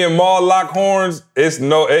when me and Maul lock horns, it's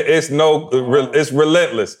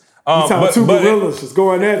relentless. Two gorillas just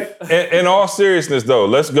going at it. In all seriousness, though,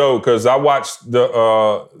 let's go, because I watched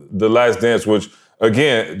the Last Dance, which,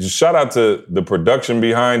 again, just shout out to the production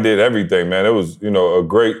behind it, everything, man. It was,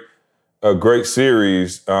 a great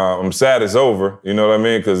series. I'm sad it's over, you know what I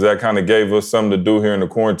mean? Because that kind of gave us something to do here in the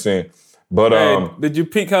quarantine. But did you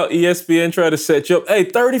peek how ESPN tried to set you up? Hey,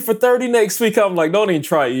 30 for 30 next week. I'm like, don't even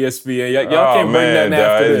try ESPN. Y'all can't bring nothing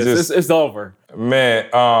after this. It's over. Man,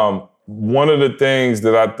 one of the things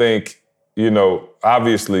that I think,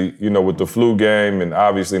 obviously, with the flu game and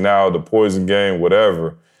obviously now the poison game,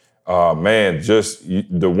 whatever, just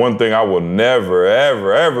the one thing I will never,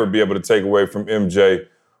 ever, ever be able to take away from MJ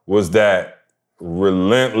was that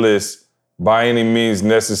relentless, by any means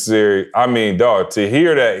necessary. I mean, dog, to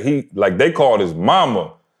hear that they called his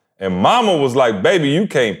mama, and mama was like, baby, you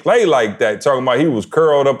can't play like that. Talking about he was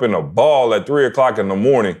curled up in a ball at 3:00 in the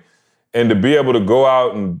morning. And to be able to go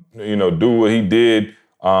out and, do what he did,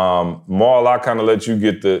 Maul, I kind of let you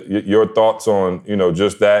get your thoughts on,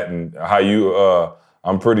 just that and how you,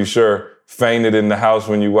 I'm pretty sure, fainted in the house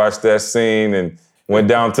when you watched that scene and went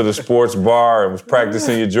down to the sports bar and was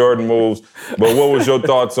practicing your Jordan moves. But what was your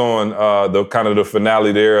thoughts on the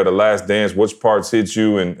finale there of The Last Dance? Which parts hit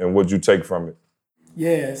you and what'd you take from it?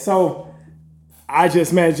 Yeah, so I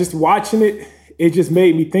just watching it, it just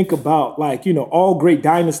made me think about, all great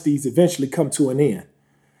dynasties eventually come to an end.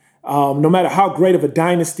 No matter how great of a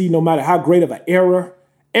dynasty, no matter how great of an era,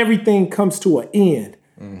 everything comes to an end.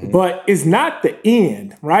 Mm-hmm. But it's not the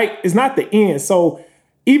end, right? It's not the end. So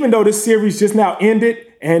even though this series just now ended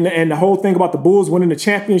and the whole thing about the Bulls winning the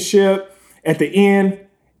championship at the end,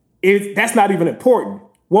 that's not even important.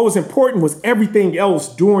 What was important was everything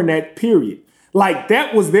else during that period.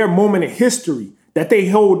 That was their moment in history that they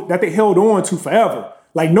held on to forever.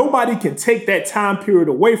 Nobody can take that time period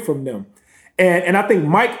away from them. And I think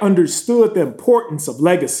Mike understood the importance of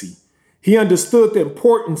legacy. He understood the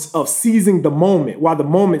importance of seizing the moment while the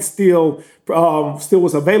moment still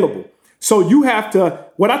was available. So you have to,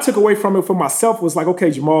 what I took away from it for myself was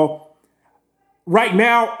okay, Jamal, right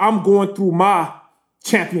now I'm going through my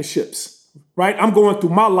championships, right? I'm going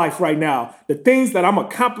through my life right now. The things that I'm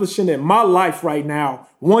accomplishing in my life right now,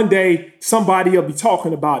 one day somebody will be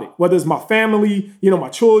talking about it, whether it's my family, my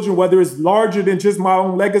children, whether it's larger than just my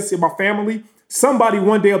own legacy, my family, somebody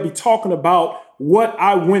one day will be talking about what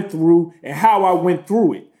I went through and how I went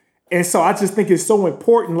through it. And so I just think it's so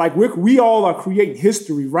important. We all are creating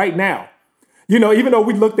history right now. Even though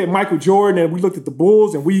we looked at Michael Jordan and we looked at the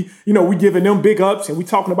Bulls and we giving them big ups and we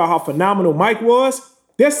talking about how phenomenal Mike was,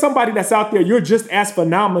 there's somebody that's out there, you're just as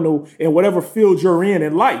phenomenal in whatever field you're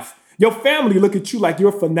in life. Your family look at you like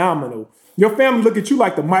you're phenomenal. Your family look at you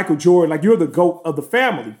like the Michael Jordan, like you're the GOAT of the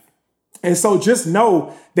family. And so just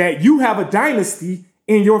know that you have a dynasty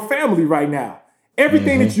in your family right now.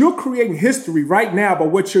 Everything that you're creating history right now by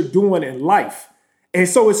what you're doing in life. And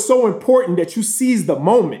so it's so important that you seize the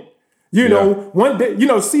moment. One day,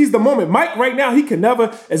 seize the moment. Mike right now, he can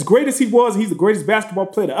never, as great as he was, he's the greatest basketball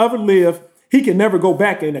player to ever live. He can never go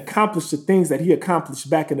back and accomplish the things that he accomplished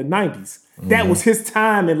back in the 90s. That was his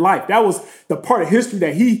time in life. That was the part of history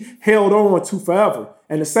that he held on to forever.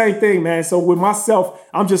 And the same thing, man. So with myself,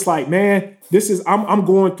 I'm just like, man, I'm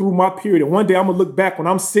going through my period. And one day I'm going to look back when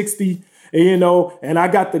I'm 60, and I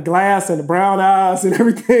got the glass and the brown eyes and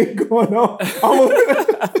everything going on.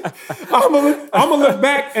 I'm gonna look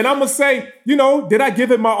back and I'm going to say, did I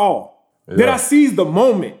give it my all? Yeah. Did I seize the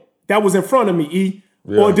moment that was in front of me, E?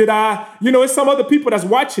 Yeah. Or did I, it's some other people that's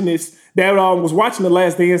watching this that was watching The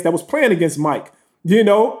Last Dance that was playing against Mike,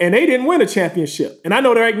 and they didn't win a championship. And I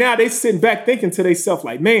know that right now they sitting back thinking to themselves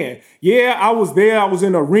like, man, yeah, I was there. I was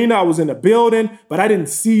in the arena. I was in the building, but I didn't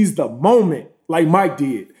seize the moment like Mike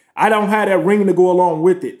did. I don't have that ring to go along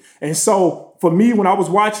with it. And so for me, when I was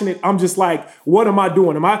watching it, I'm just like, what am I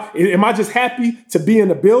doing? Am I just happy to be in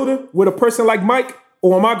the building with a person like Mike?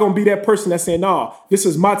 Or am I going to be that person that's saying, nah, this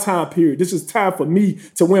is my time period. This is time for me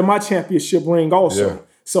to win my championship ring also. Yeah.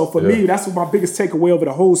 So for me, that's what my biggest takeaway over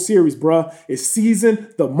the whole series, bruh, is seizing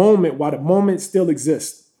the moment while the moment still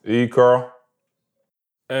exists. E. Carl?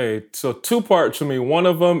 Hey, so two parts for me. One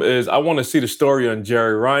of them is I want to see the story on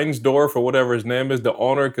Jerry Reinsdorf or whatever his name is, the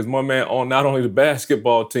owner, because my man owned not only the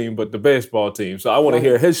basketball team, but the baseball team. So I want to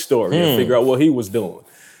hear his story and figure out what he was doing.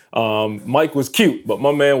 Mike was cute, but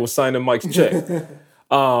my man was signing Mike's check.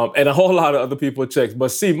 And a whole lot of other people checks. But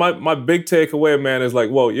see, my big takeaway, man, is like,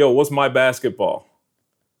 whoa, yo, what's my basketball?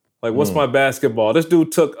 Like, what's my basketball? This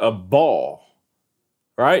dude took a ball,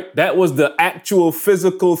 right? That was the actual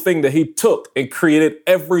physical thing that he took and created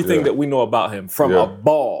everything that we know about him from a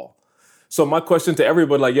ball. So my question to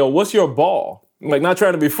everybody, like, yo, what's your ball? Like, not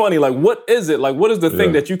trying to be funny, like, what is it? Like, what is the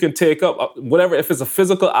thing that you can take up, whatever, if it's a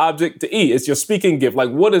physical object to eat, it's your speaking gift. Like,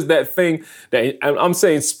 what is that thing that, I'm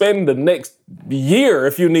saying, spend the next year,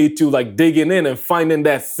 if you need to, like, digging in and finding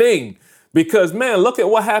that thing. Because, man, look at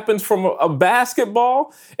what happens from a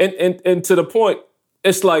basketball. And to the point,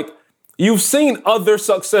 it's like, you've seen other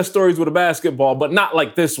success stories with a basketball, but not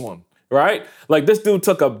like this one. Right? Like, this dude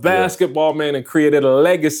took a basketball, man, and created a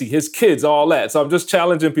legacy, his kids, all that. So I'm just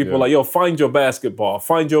challenging people like, yo, find your basketball,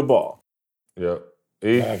 find your ball. Yeah.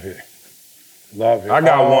 Love it. Love it. I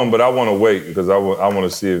got one, but I want to wait because I want to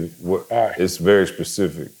see if it's very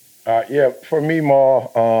specific. For me,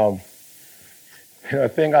 Ma, the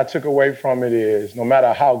thing I took away from it is no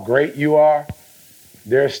matter how great you are,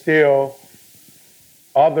 there's still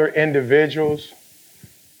other individuals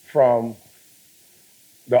from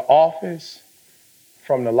the office,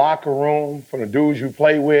 from the locker room, from the dudes you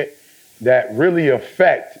play with, that really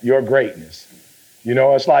affect your greatness. You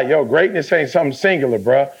know, it's like, yo, greatness ain't something singular,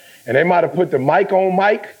 bruh. And they might have put the mic on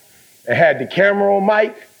Mike and had the camera on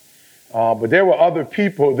Mike, but there were other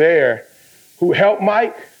people there who helped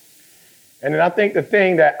Mike. And then I think the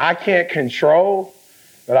thing that I can't control,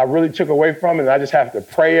 that I really took away from it, and I just have to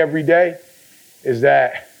pray every day, is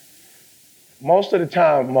that most of the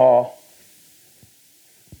time, Ma,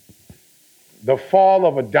 the fall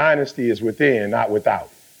of a dynasty is within, not without.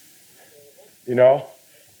 You know?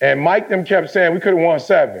 And Mike them kept saying we could have won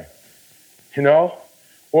 7, you know?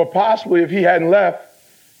 Or possibly if he hadn't left,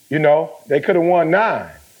 you know, they could have won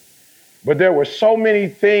 9. But there were so many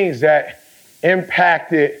things that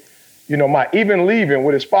impacted, you know, Mike, even leaving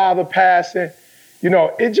with his father passing, you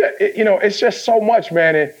know, it's just so much,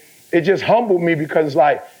 man. It just humbled me because it's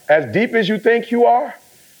like, as deep as you think you are,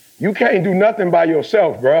 you can't do nothing by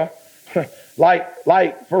yourself, bruh.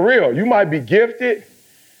 Like for real, you might be gifted,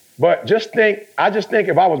 but I just think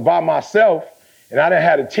if I was by myself and I didn't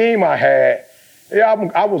have the team I had,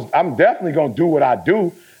 I'm definitely gonna do what I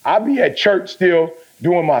do. I'll be at church still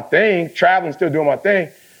doing my thing, traveling, still doing my thing,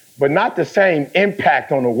 but not the same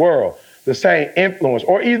impact on the world, the same influence,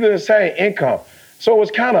 or either the same income. So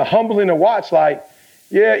it's kind of humbling to watch, like,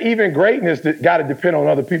 yeah, even greatness got to depend on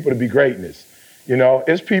other people to be greatness. You know,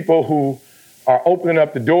 it's people who are opening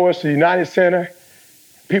up the doors to the United Center,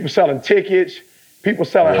 people selling tickets, people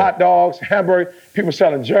selling hot dogs, hamburgers, people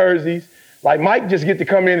selling jerseys. Like, Mike just get to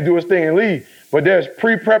come in and do his thing and leave. But there's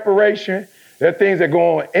pre-preparation. There are things that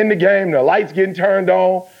go on in the game, the lights getting turned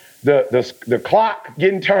on, the clock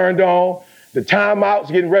getting turned on, the timeouts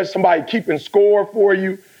getting ready, somebody keeping score for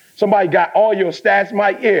you. Somebody got all your stats,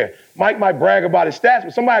 Mike. Yeah, Mike might brag about his stats,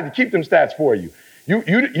 but somebody had to keep them stats for you.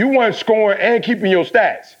 You weren't scoring and keeping your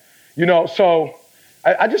stats. You know, so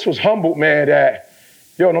I just was humbled, man, that,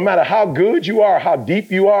 yo, no matter how good you are, how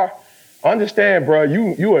deep you are, understand, bro,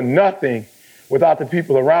 you are nothing without the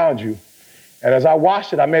people around you. And as I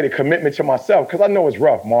watched it, I made a commitment to myself, because I know it's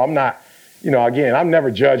rough, Ma. I'm not, you know, again, I'm never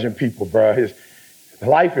judging people, bro.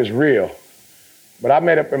 Life is real. But I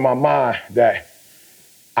made up in my mind that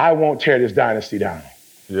I won't tear this dynasty down.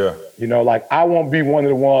 Yeah. You know, like, I won't be one of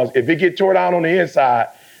the ones, if it get tore down on the inside,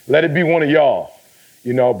 let it be one of y'all.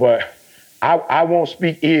 You know, but I won't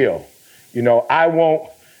speak ill. You know, I won't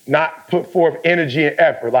not put forth energy and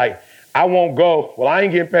effort. Like, I won't go, well, I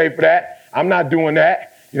ain't getting paid for that. I'm not doing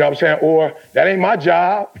that. You know what I'm saying? Or that ain't my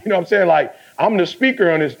job. You know what I'm saying? Like, I'm the speaker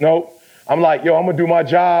on this note. I'm like, yo, I'm going to do my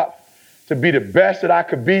job to be the best that I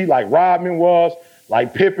could be, like Rodman was,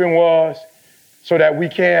 like Pippen was, so that we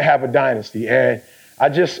can have a dynasty. And I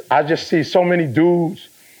just see so many dudes,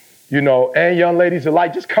 you know, and young ladies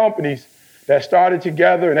alike, just companies that started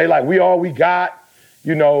together and they like, we all we got,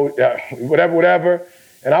 you know, whatever.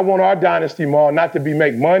 And I want our dynasty, Ma, not to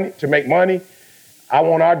make money. I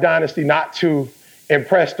want our dynasty not to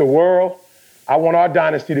impress the world. I want our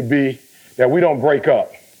dynasty to be that we don't break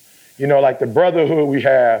up. You know, like the brotherhood we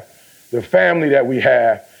have, the family that we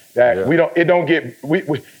have, that it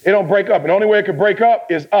don't break up. And the only way it could break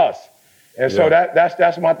up is us. And so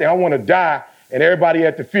that's my thing. I want to die and everybody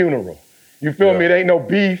at the funeral. You feel me? It ain't no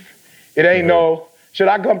beef. It ain't no, should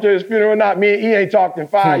I come to his funeral or not? Me and he ain't talked in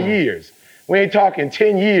 5 years. We ain't talking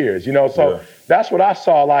 10 years, you know? So that's what I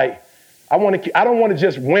saw. Like, I don't want to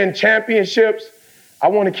just win championships. I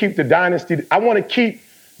want to keep the dynasty. I want to keep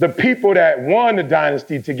the people that won the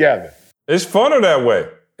dynasty together. It's funner that way.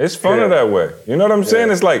 It's funner that way. You know what I'm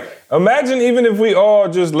saying? It's like, imagine even if we all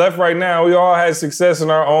just left right now, we all had success in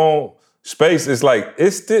our own space. It's like,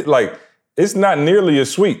 it's not nearly as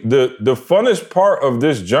sweet. The funnest part of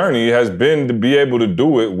this journey has been to be able to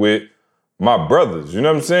do it with my brothers. You know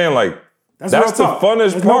what I'm saying? Like, that's the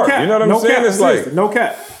funnest part. You know what I'm saying? It's like, no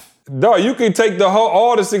cap. Dog, you can take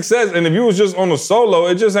all the success, and if you was just on a solo,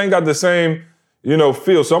 it just ain't got the same,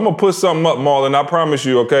 feel. So I'm gonna put something up, Marlon. I promise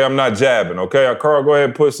you, okay? I'm not jabbing, okay? Carl, go ahead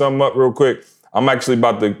and put something up real quick. I'm actually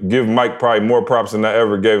about to give Mike probably more props than I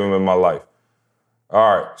ever gave him in my life.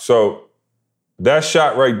 All right, so that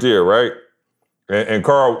shot right there, right? And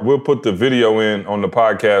Carl, we'll put the video in on the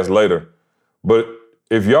podcast later. But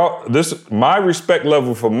if my respect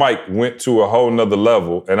level for Mike went to a whole nother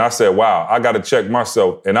level. And I said, wow, I got to check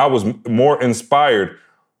myself. And I was more inspired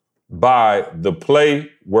by the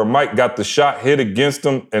play where Mike got the shot hit against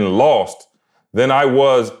him and lost than I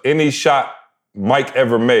was any shot Mike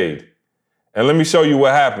ever made. And let me show you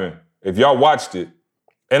what happened. If y'all watched it.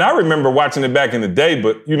 And I remember watching it back in the day,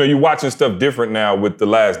 but you're watching stuff different now with The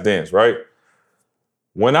Last Dance, right?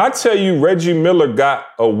 When I tell you Reggie Miller got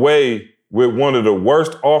away with one of the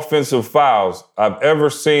worst offensive fouls I've ever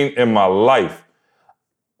seen in my life.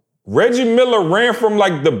 Reggie Miller ran from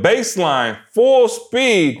like the baseline, full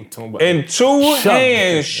speed, and two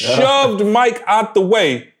hands shoved Mike out the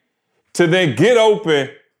way to then get open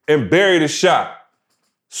and bury the shot.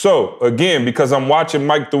 So again, because I'm watching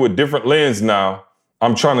Mike through a different lens now,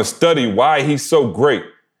 I'm trying to study why he's so great.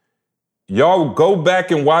 Y'all go back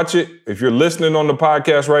and watch it. If you're listening on the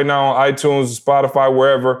podcast right now on iTunes, Spotify,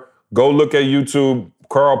 wherever, go look at YouTube.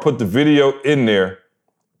 Carl put the video in there.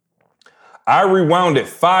 I rewound it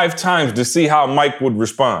 5 times to see how Mike would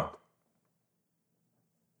respond.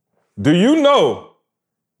 Do you know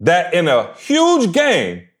that in a huge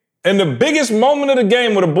game, in the biggest moment of the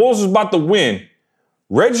game where the Bulls was about to win,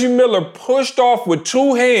 Reggie Miller pushed off with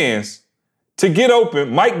 2 hands to get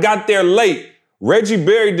open. Mike got there late. Reggie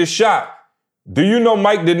buried the shot. Do you know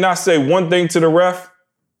Mike did not say one thing to the ref?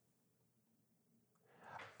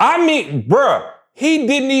 I mean, bruh, he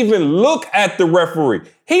didn't even look at the referee.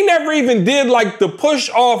 He never even did like the push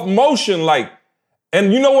off motion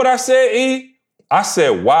and you know what I said, E? I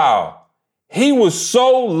said, wow, he was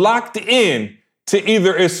so locked in to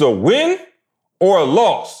either it's a win or a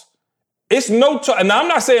loss. It's and I'm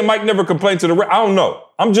not saying Mike never complained to the ref. I don't know.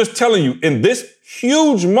 I'm just telling you, in this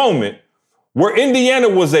huge moment where Indiana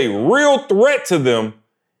was a real threat to them,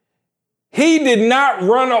 he did not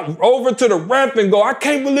run over to the ref and go, I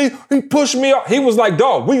can't believe he pushed me off. He was like,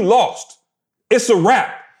 dog, we lost. It's a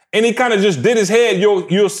wrap. And he kind of just did his head.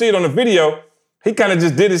 You'll see it on the video. He kind of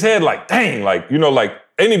just did his head like, dang, like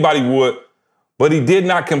anybody would. But he did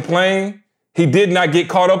not complain. He did not get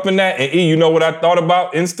caught up in that. And E, you know what I thought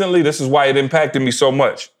about instantly? This is why it impacted me so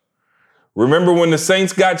much. Remember when the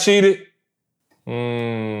Saints got cheated?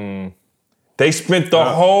 They spent the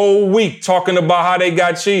whole week talking about how they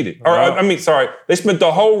got cheated. They spent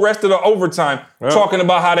the whole rest of the overtime talking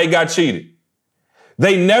about how they got cheated.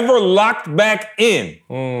 They never locked back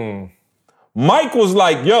in. Mike was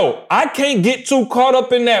like, yo, I can't get too caught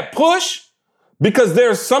up in that push because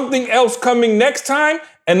there's something else coming next time,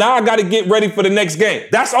 and now I got to get ready for the next game.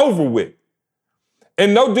 That's over with.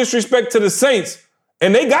 And no disrespect to the Saints,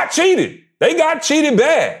 and they got cheated. They got cheated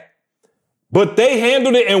bad. But they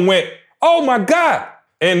handled it and went, oh my God.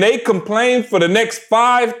 And they complained for the next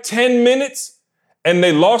 5-10 minutes, and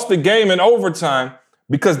they lost the game in overtime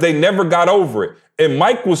because they never got over it. And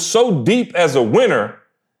Mike was so deep as a winner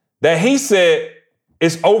that he said,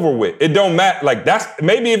 it's over with. It don't matter. Like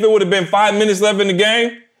maybe if it would have been 5 minutes left in the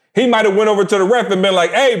game, he might have went over to the ref and been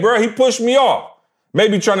like, hey, bro, he pushed me off.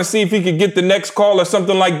 Maybe trying to see if he could get the next call or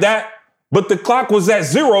something like that. But the clock was at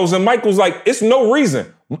zeros and Mike was like, it's no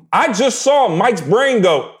reason. I just saw Mike's brain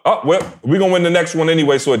go, oh, well, we're going to win the next one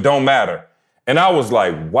anyway, so it don't matter. And I was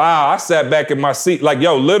like, wow, I sat back in my seat. Like,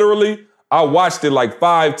 yo, literally, I watched it like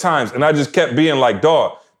 5 times and I just kept being like,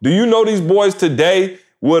 dog, do you know these boys today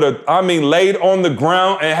would have, laid on the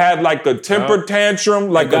ground and had like a temper tantrum,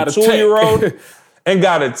 like a 2-year-old and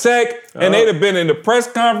got a tech and they'd have been in the press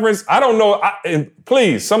conference. I don't know. And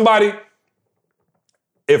please, somebody,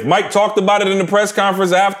 if Mike talked about it in the press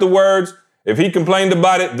conference afterwards, if he complained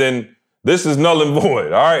about it, then this is null and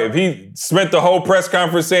void, all right? If he spent the whole press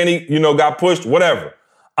conference saying he, got pushed, whatever.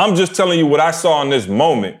 I'm just telling you what I saw in this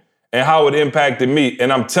moment and how it impacted me.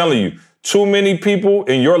 And I'm telling you, too many people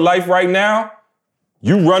in your life right now,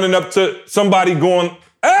 you running up to somebody going,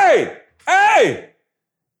 hey!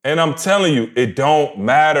 And I'm telling you, it don't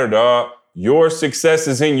matter, dog. Your success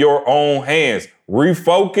is in your own hands.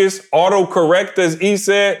 Refocus, autocorrect, as E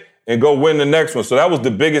said, and go win the next one. So that was the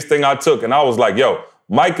biggest thing I took. And I was like, yo,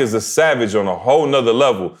 Mike is a savage on a whole nother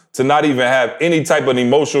level to not even have any type of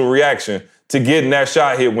emotional reaction to getting that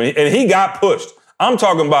shot hit and he got pushed. I'm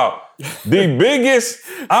talking about the biggest,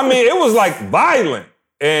 it was like violent.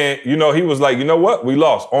 And, he was like, you know what? We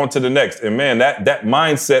lost. On to the next. And man, that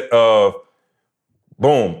mindset of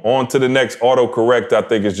boom, on to the next. Autocorrect, I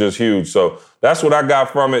think, is just huge. So that's what I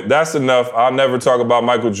got from it. That's enough. I'll never talk about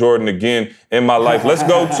Michael Jordan again in my life. Let's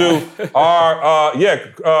go to our,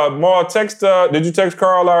 Maul, did you text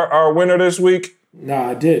Carl our winner this week? No,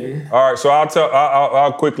 I didn't. All right, so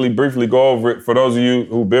I'll quickly, briefly go over it. For those of you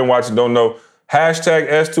who've been watching, don't know, hashtag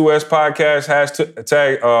S2S podcast,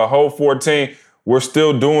 hashtag Whole14. We're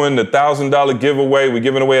still doing the $1,000 giveaway. We're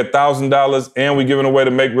giving away $1,000, and we're giving away the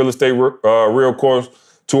Make Real Estate Real course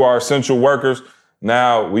to our essential workers.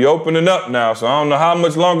 Now, we opening up now, so I don't know how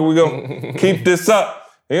much longer we're going to keep this up.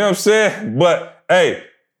 You know what I'm saying? But, hey,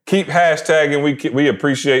 keep hashtagging. We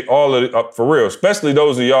appreciate all of it, for real, especially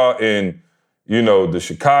those of y'all in, the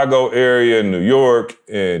Chicago area, New York,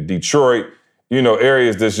 and Detroit,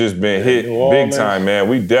 areas that's just been hit big time, man.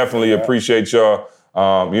 We definitely appreciate y'all.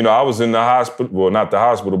 I was in the hospital, well, not the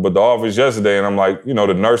hospital, but the office yesterday, and I'm like,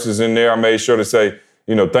 the nurses in there, I made sure to say,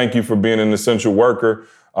 thank you for being an essential worker.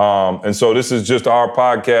 And so this is just our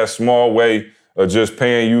podcast, small way of just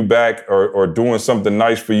paying you back or doing something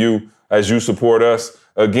nice for you as you support us.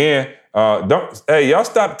 Again, y'all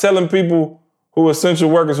stop telling people who are essential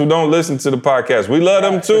workers who don't listen to the podcast. We love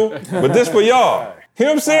them too, but this for y'all. You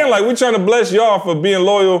know what I'm saying? Like, we're trying to bless y'all for being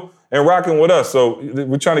loyal and rocking with us. So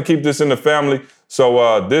we're trying to keep this in the family.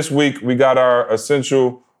 So this week we got our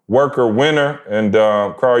essential worker winner. And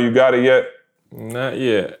Carl, you got it yet? Not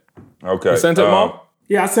yet. Okay. You sent it, Mom?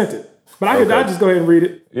 Yeah, I sent it. But I'll just go ahead and read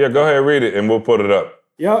it. Yeah, go ahead and read it and we'll put it up.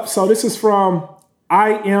 Yep. So this is from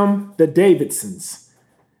I Am the Davidsons.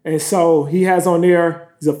 And so he has on there,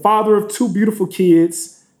 he's a father of 2 beautiful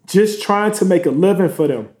kids, just trying to make a living for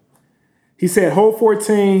them. He said,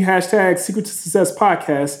 Whole14, hashtag Secret to Success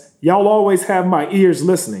podcast. Y'all always have my ears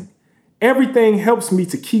listening. Everything helps me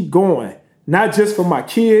to keep going, not just for my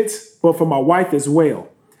kids, but for my wife as well.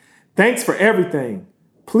 Thanks for everything.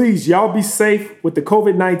 Please, y'all be safe with the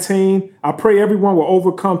COVID-19. I pray everyone will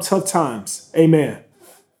overcome tough times. Amen.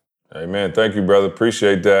 Amen. Thank you, brother.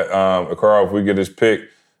 Appreciate that. Carl, if we get his pick,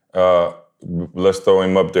 let's throw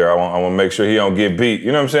him up there. I want to make sure he don't get beat. You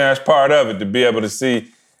know what I'm saying? That's part of it, to be able to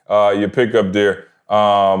see your pick up there.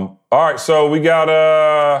 All right, so we got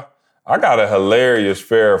I got a hilarious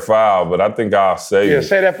fair or foul, but I think I'll save it. Yeah,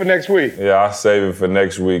 say that for next week. Yeah, I'll save it for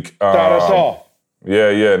next week. Start us off.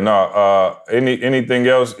 Yeah, no. Anything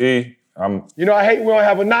else, E? I hate we don't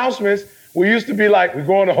have announcements. We used to be like, we're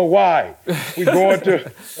going to Hawaii. We're going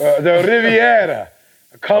to the Riviera.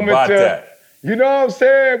 That. You know what I'm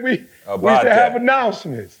saying? We used to have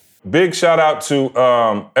announcements. Big shout out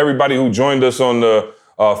to everybody who joined us on the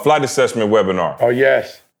flight assessment webinar. Oh,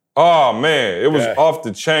 yes. Oh, man, it was off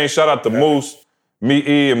the chain. Shout out to Moose. Me,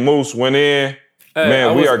 E, and Moose went in. Hey,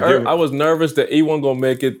 man, I was nervous that E wasn't going to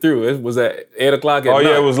make it through. It was at 8 o'clock at night. Oh,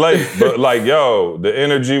 yeah, it was late. But, the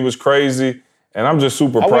energy was crazy. And I'm just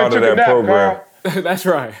super proud of that program. That's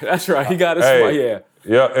right. He got it smart, yeah.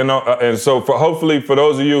 Yeah, and so hopefully for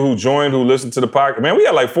those of you who joined, who listened to the podcast, man, we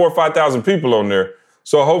had like 4,000 or 5,000 people on there.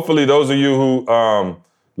 So hopefully those of you who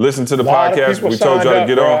listen to the podcast, we told y'all to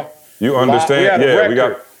get on. You understand?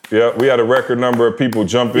 We had a record number of people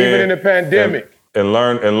jump in. Even in the pandemic. And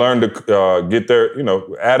learn to get their,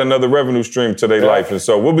 add another revenue stream to their life. And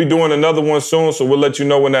so we'll be doing another one soon. So we'll let you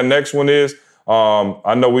know when that next one is.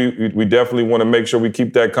 I know we definitely want to make sure we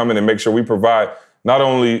keep that coming and make sure we provide. Not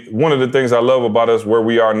only, one of the things I love about us where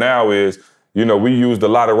we are now is, we used a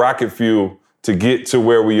lot of rocket fuel to get to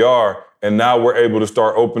where we are. And now we're able to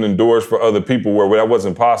start opening doors for other people where that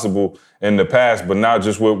wasn't possible in the past. But now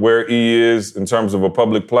just with where E is in terms of a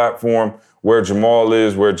public platform, where Jamal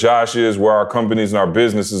is, where Josh is, where our companies and our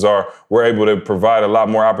businesses are, we're able to provide a lot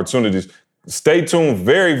more opportunities. Stay tuned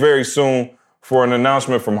very, very soon for an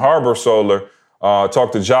announcement from Harbor Solar.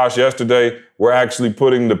 Talked to Josh yesterday. We're actually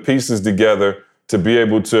putting the pieces together to be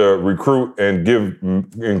able to recruit and give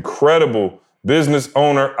incredible business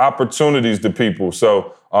owner opportunities to people.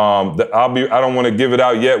 So I don't want to give it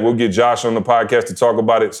out yet. We'll get Josh on the podcast to talk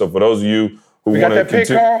about it. So for those of you who want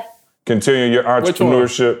to continue your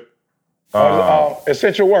entrepreneurship.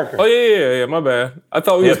 Essential worker. Oh, yeah, my bad. I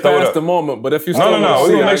thought we was past the moment, but if you still No, we're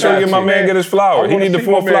going to make sure we get my man get his flowers. He need the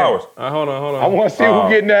 4 flowers. Hold on. I want to see who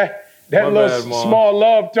getting that little small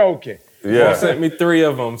love token. Yeah. He sent me 3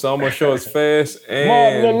 of them, so I'm going to show his face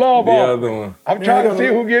and the love the offering. other one. I'm trying to see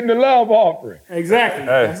who getting the love offering. Exactly.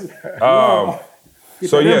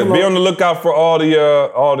 So be on the lookout for all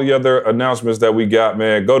the other announcements that we got,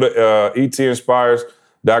 man. Go to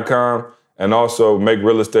etinspires.com and also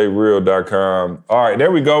makerealestatereal.com. All right,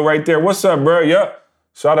 there we go right there. What's up, bro? Yep.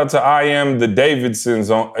 Shout out to I Am the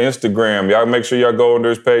Davidsons on Instagram. Y'all make sure y'all go under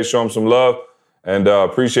his page, show him some love. And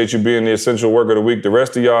appreciate you being the essential worker of the week. The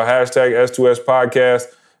rest of y'all, hashtag S2S Podcast,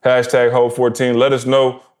 hashtag Ho14. Let us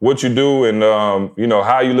know what you do and,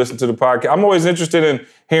 how you listen to the podcast. I'm always interested in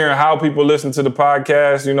hearing how people listen to the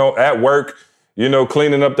podcast, at work,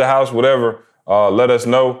 cleaning up the house, whatever. Let us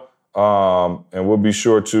know. And we'll be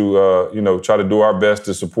sure to, try to do our best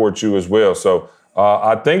to support you as well. So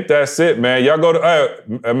I think that's it, man. Y'all go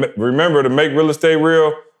to, remember to make real estate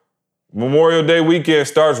real. Memorial Day weekend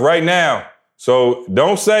starts right now. So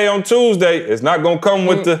don't say on Tuesday, it's not going to come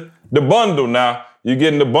with the bundle now. You're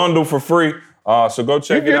getting the bundle for free. So go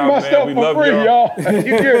check it out, man. Stuff we for love free, y'all. Hey,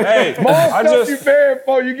 you paying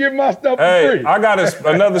for, you get my stuff for free. I got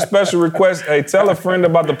another special request. Hey, tell a friend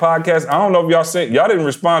about the podcast. I don't know if y'all didn't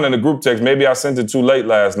respond in the group text. Maybe I sent it too late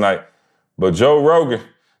last night. But Joe Rogan,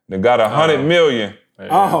 they got 100 million.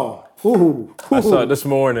 Oh. Ooh. I saw it this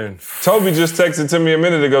morning. Toby just texted to me a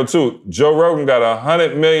minute ago, too. Joe Rogan got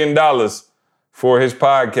 $100 million for his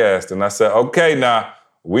podcast. And I said, okay, now,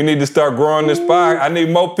 we need to start growing this podcast. I need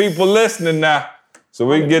more people listening now. So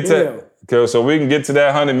we can get to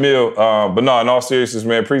that 100 mil. But no, in all seriousness,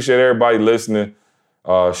 man, appreciate everybody listening.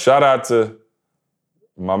 Shout out to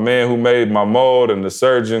my man who made my mold and the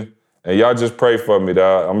surgeon. And y'all just pray for me,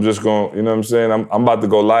 dog. I'm just going, you know what I'm saying? I'm about to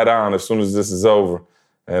go lie down as soon as this is over.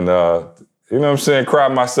 And, you know what I'm saying? Cry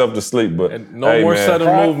myself to sleep. But and no more sudden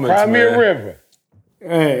movements, cry man. me a river.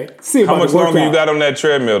 Hey, how much longer you got on that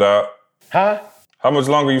treadmill, dog? Huh? How much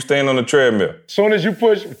longer you staying on the treadmill? As soon as you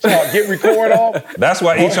push, get record off. That's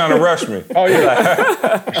why he trying to rush me. Oh,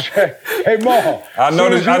 yeah. Hey, Mo. I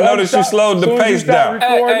noticed you slowed the pace down.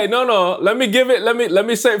 Hey, no. Let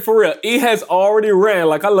me say it for real. E has already ran.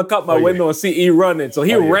 Like, I look out my window and see E running. So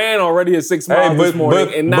he ran already at 6 miles this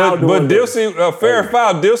morning. And now but Dilsey, fair and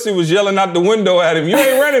foul, Dilsey was yelling out the window at him. You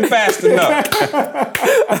ain't running fast enough.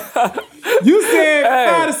 You said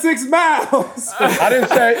 5 to 6 miles. I didn't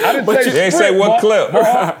say you ain't say what clip.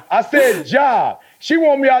 I said job. She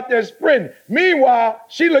want me out there sprinting. Meanwhile,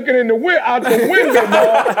 she looking out the window,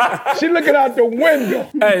 Mom. She looking out the window.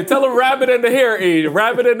 Hey, tell her rabbit in the hair, E.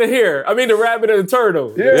 Rabbit in the hair. I mean the rabbit in the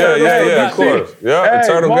turtle. Yeah, of course. Yeah, the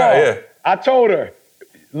turtle guy, yeah. I told her,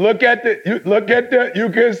 look at the, you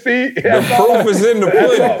can see. The proof is in the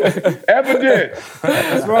pudding. Evidence.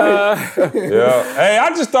 That's right. Yeah. Hey, I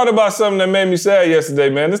just thought about something that made me sad yesterday,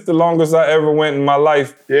 man. This is the longest I ever went in my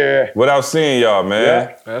life without seeing y'all, man.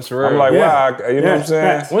 Yeah. That's right. I'm like, wow, you know what I'm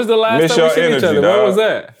saying? When's the last time we seen each other? When was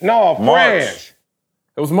that? No, March. France.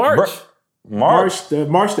 It was March. March the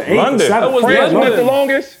 8th. London. That was France London. was the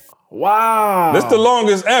longest? Wow. This the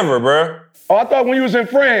longest ever, bro. Oh, I thought when you was in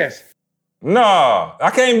France. No, I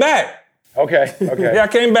came back. Okay. Yeah, I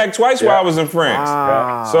came back twice while I was in France.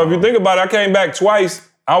 Wow. So if you think about it, I came back twice.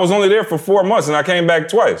 I was only there for 4 months, and I came back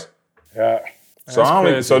twice. Yeah.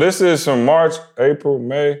 So this is from March, April,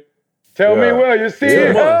 May. Tell me well, you see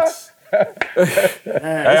it,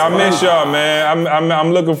 Hey, I miss y'all, man.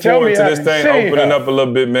 I'm looking forward to this thing opening up a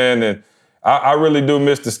little bit, man. And I really do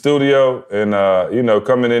miss the studio and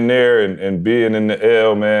coming in there and being in the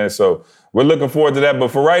L, man. So we're looking forward to that. But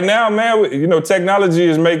for right now, man, technology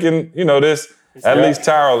is making, this at least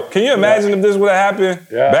tolerable. Can you imagine if this would have happened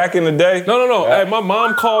back in the day? No. Hey, my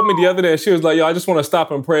mom called me the other day and she was like, yo, I just want to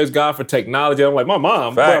stop and praise God for technology. I'm like, my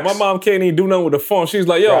mom can't even do nothing with the phone. She's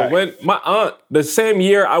like, yo, when my aunt, the same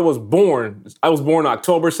year I was born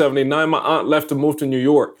October 79, my aunt left to move to New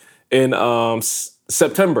York in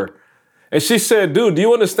September. And she said, dude, do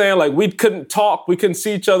you understand? Like, we couldn't talk. We couldn't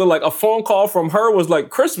see each other. Like, a phone call from her was like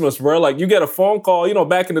Christmas, bro. Like, you get a phone call,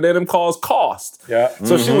 back in the day, them calls cost. Yeah.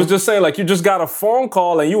 So she was just saying, like, you just got a phone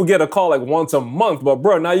call and you would get a call like once a month. But,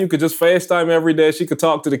 bro, now you could just FaceTime every day. She could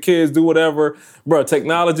talk to the kids, do whatever. Bro,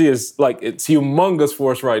 technology is, like, it's humongous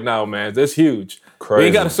for us right now, man. It's huge. Crazy. We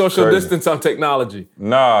ain't got a social distance on technology.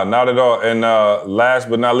 Nah, not at all. And last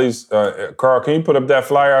but not least, Carl, can you put up that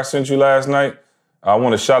flyer I sent you last night? I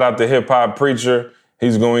want to shout out the Hip Hop Preacher.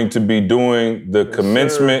 He's going to be doing the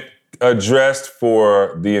commencement address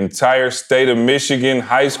for the entire state of Michigan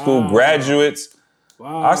high school graduates.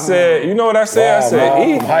 Wow. I said, you know what I said? I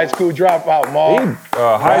said, high school dropout, Mom.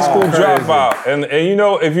 High school dropout. And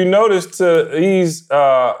if you notice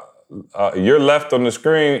you're left on the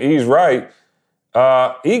screen, he's right.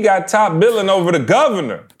 He got top billing over the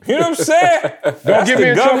governor. You know what I'm saying? Don't get me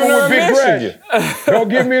in trouble with Big Gretch. Don't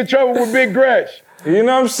get me in trouble with Big Gretch. You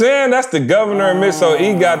know what I'm saying? That's the governor of Michigan. So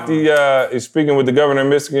he got is speaking with the governor of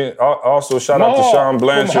Michigan. Also, shout out to Sean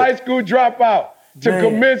Blanchard. From high school dropout to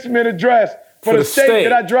commencement address for the state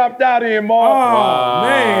that I dropped out in, Mom.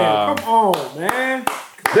 Man. Come on, man.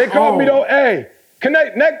 They called me though, hey, Can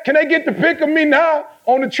they get the pick of me now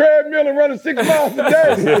on the treadmill and running 6 miles a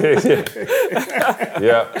day?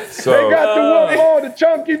 Yeah. So they got the one more, the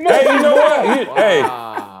chunky monkey. Hey, you know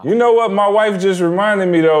what? You know what? My wife just reminded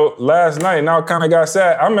me though last night, and I kind of got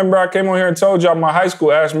sad. I remember I came on here and told y'all my high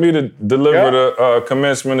school asked me to deliver the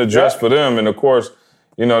commencement address for them, and of course,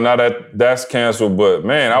 you know, now that's canceled. But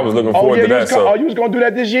man, I was looking forward to that. You was gonna do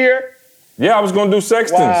that this year? Yeah, I was gonna do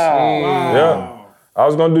sextons. Wow. Yeah. I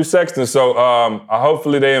was gonna do sexting, so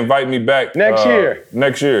hopefully they invite me back next year.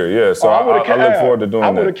 Next year, yeah. So I look forward to doing that.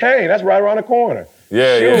 I would have came. That's right around the corner.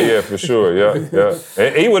 Yeah, for sure. Yeah.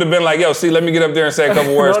 And he would have been like, "Yo, see, let me get up there and say a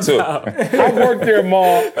couple words too." I work there,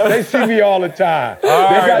 Mom. They see me all the time. They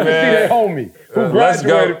got to see their homie who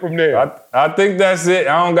graduated from there. I think that's it.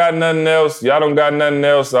 I don't got nothing else. Y'all don't got nothing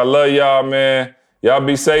else. I love y'all, man. Y'all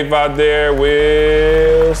be safe out there.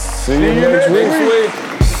 We'll see you next week.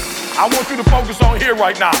 I want you to focus on here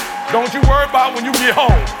right now. Don't you worry about when you get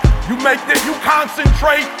home. You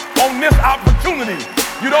concentrate on this opportunity.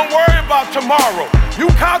 You don't worry about tomorrow. You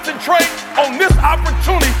concentrate on this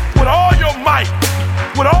opportunity with all your might,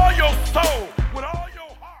 with all your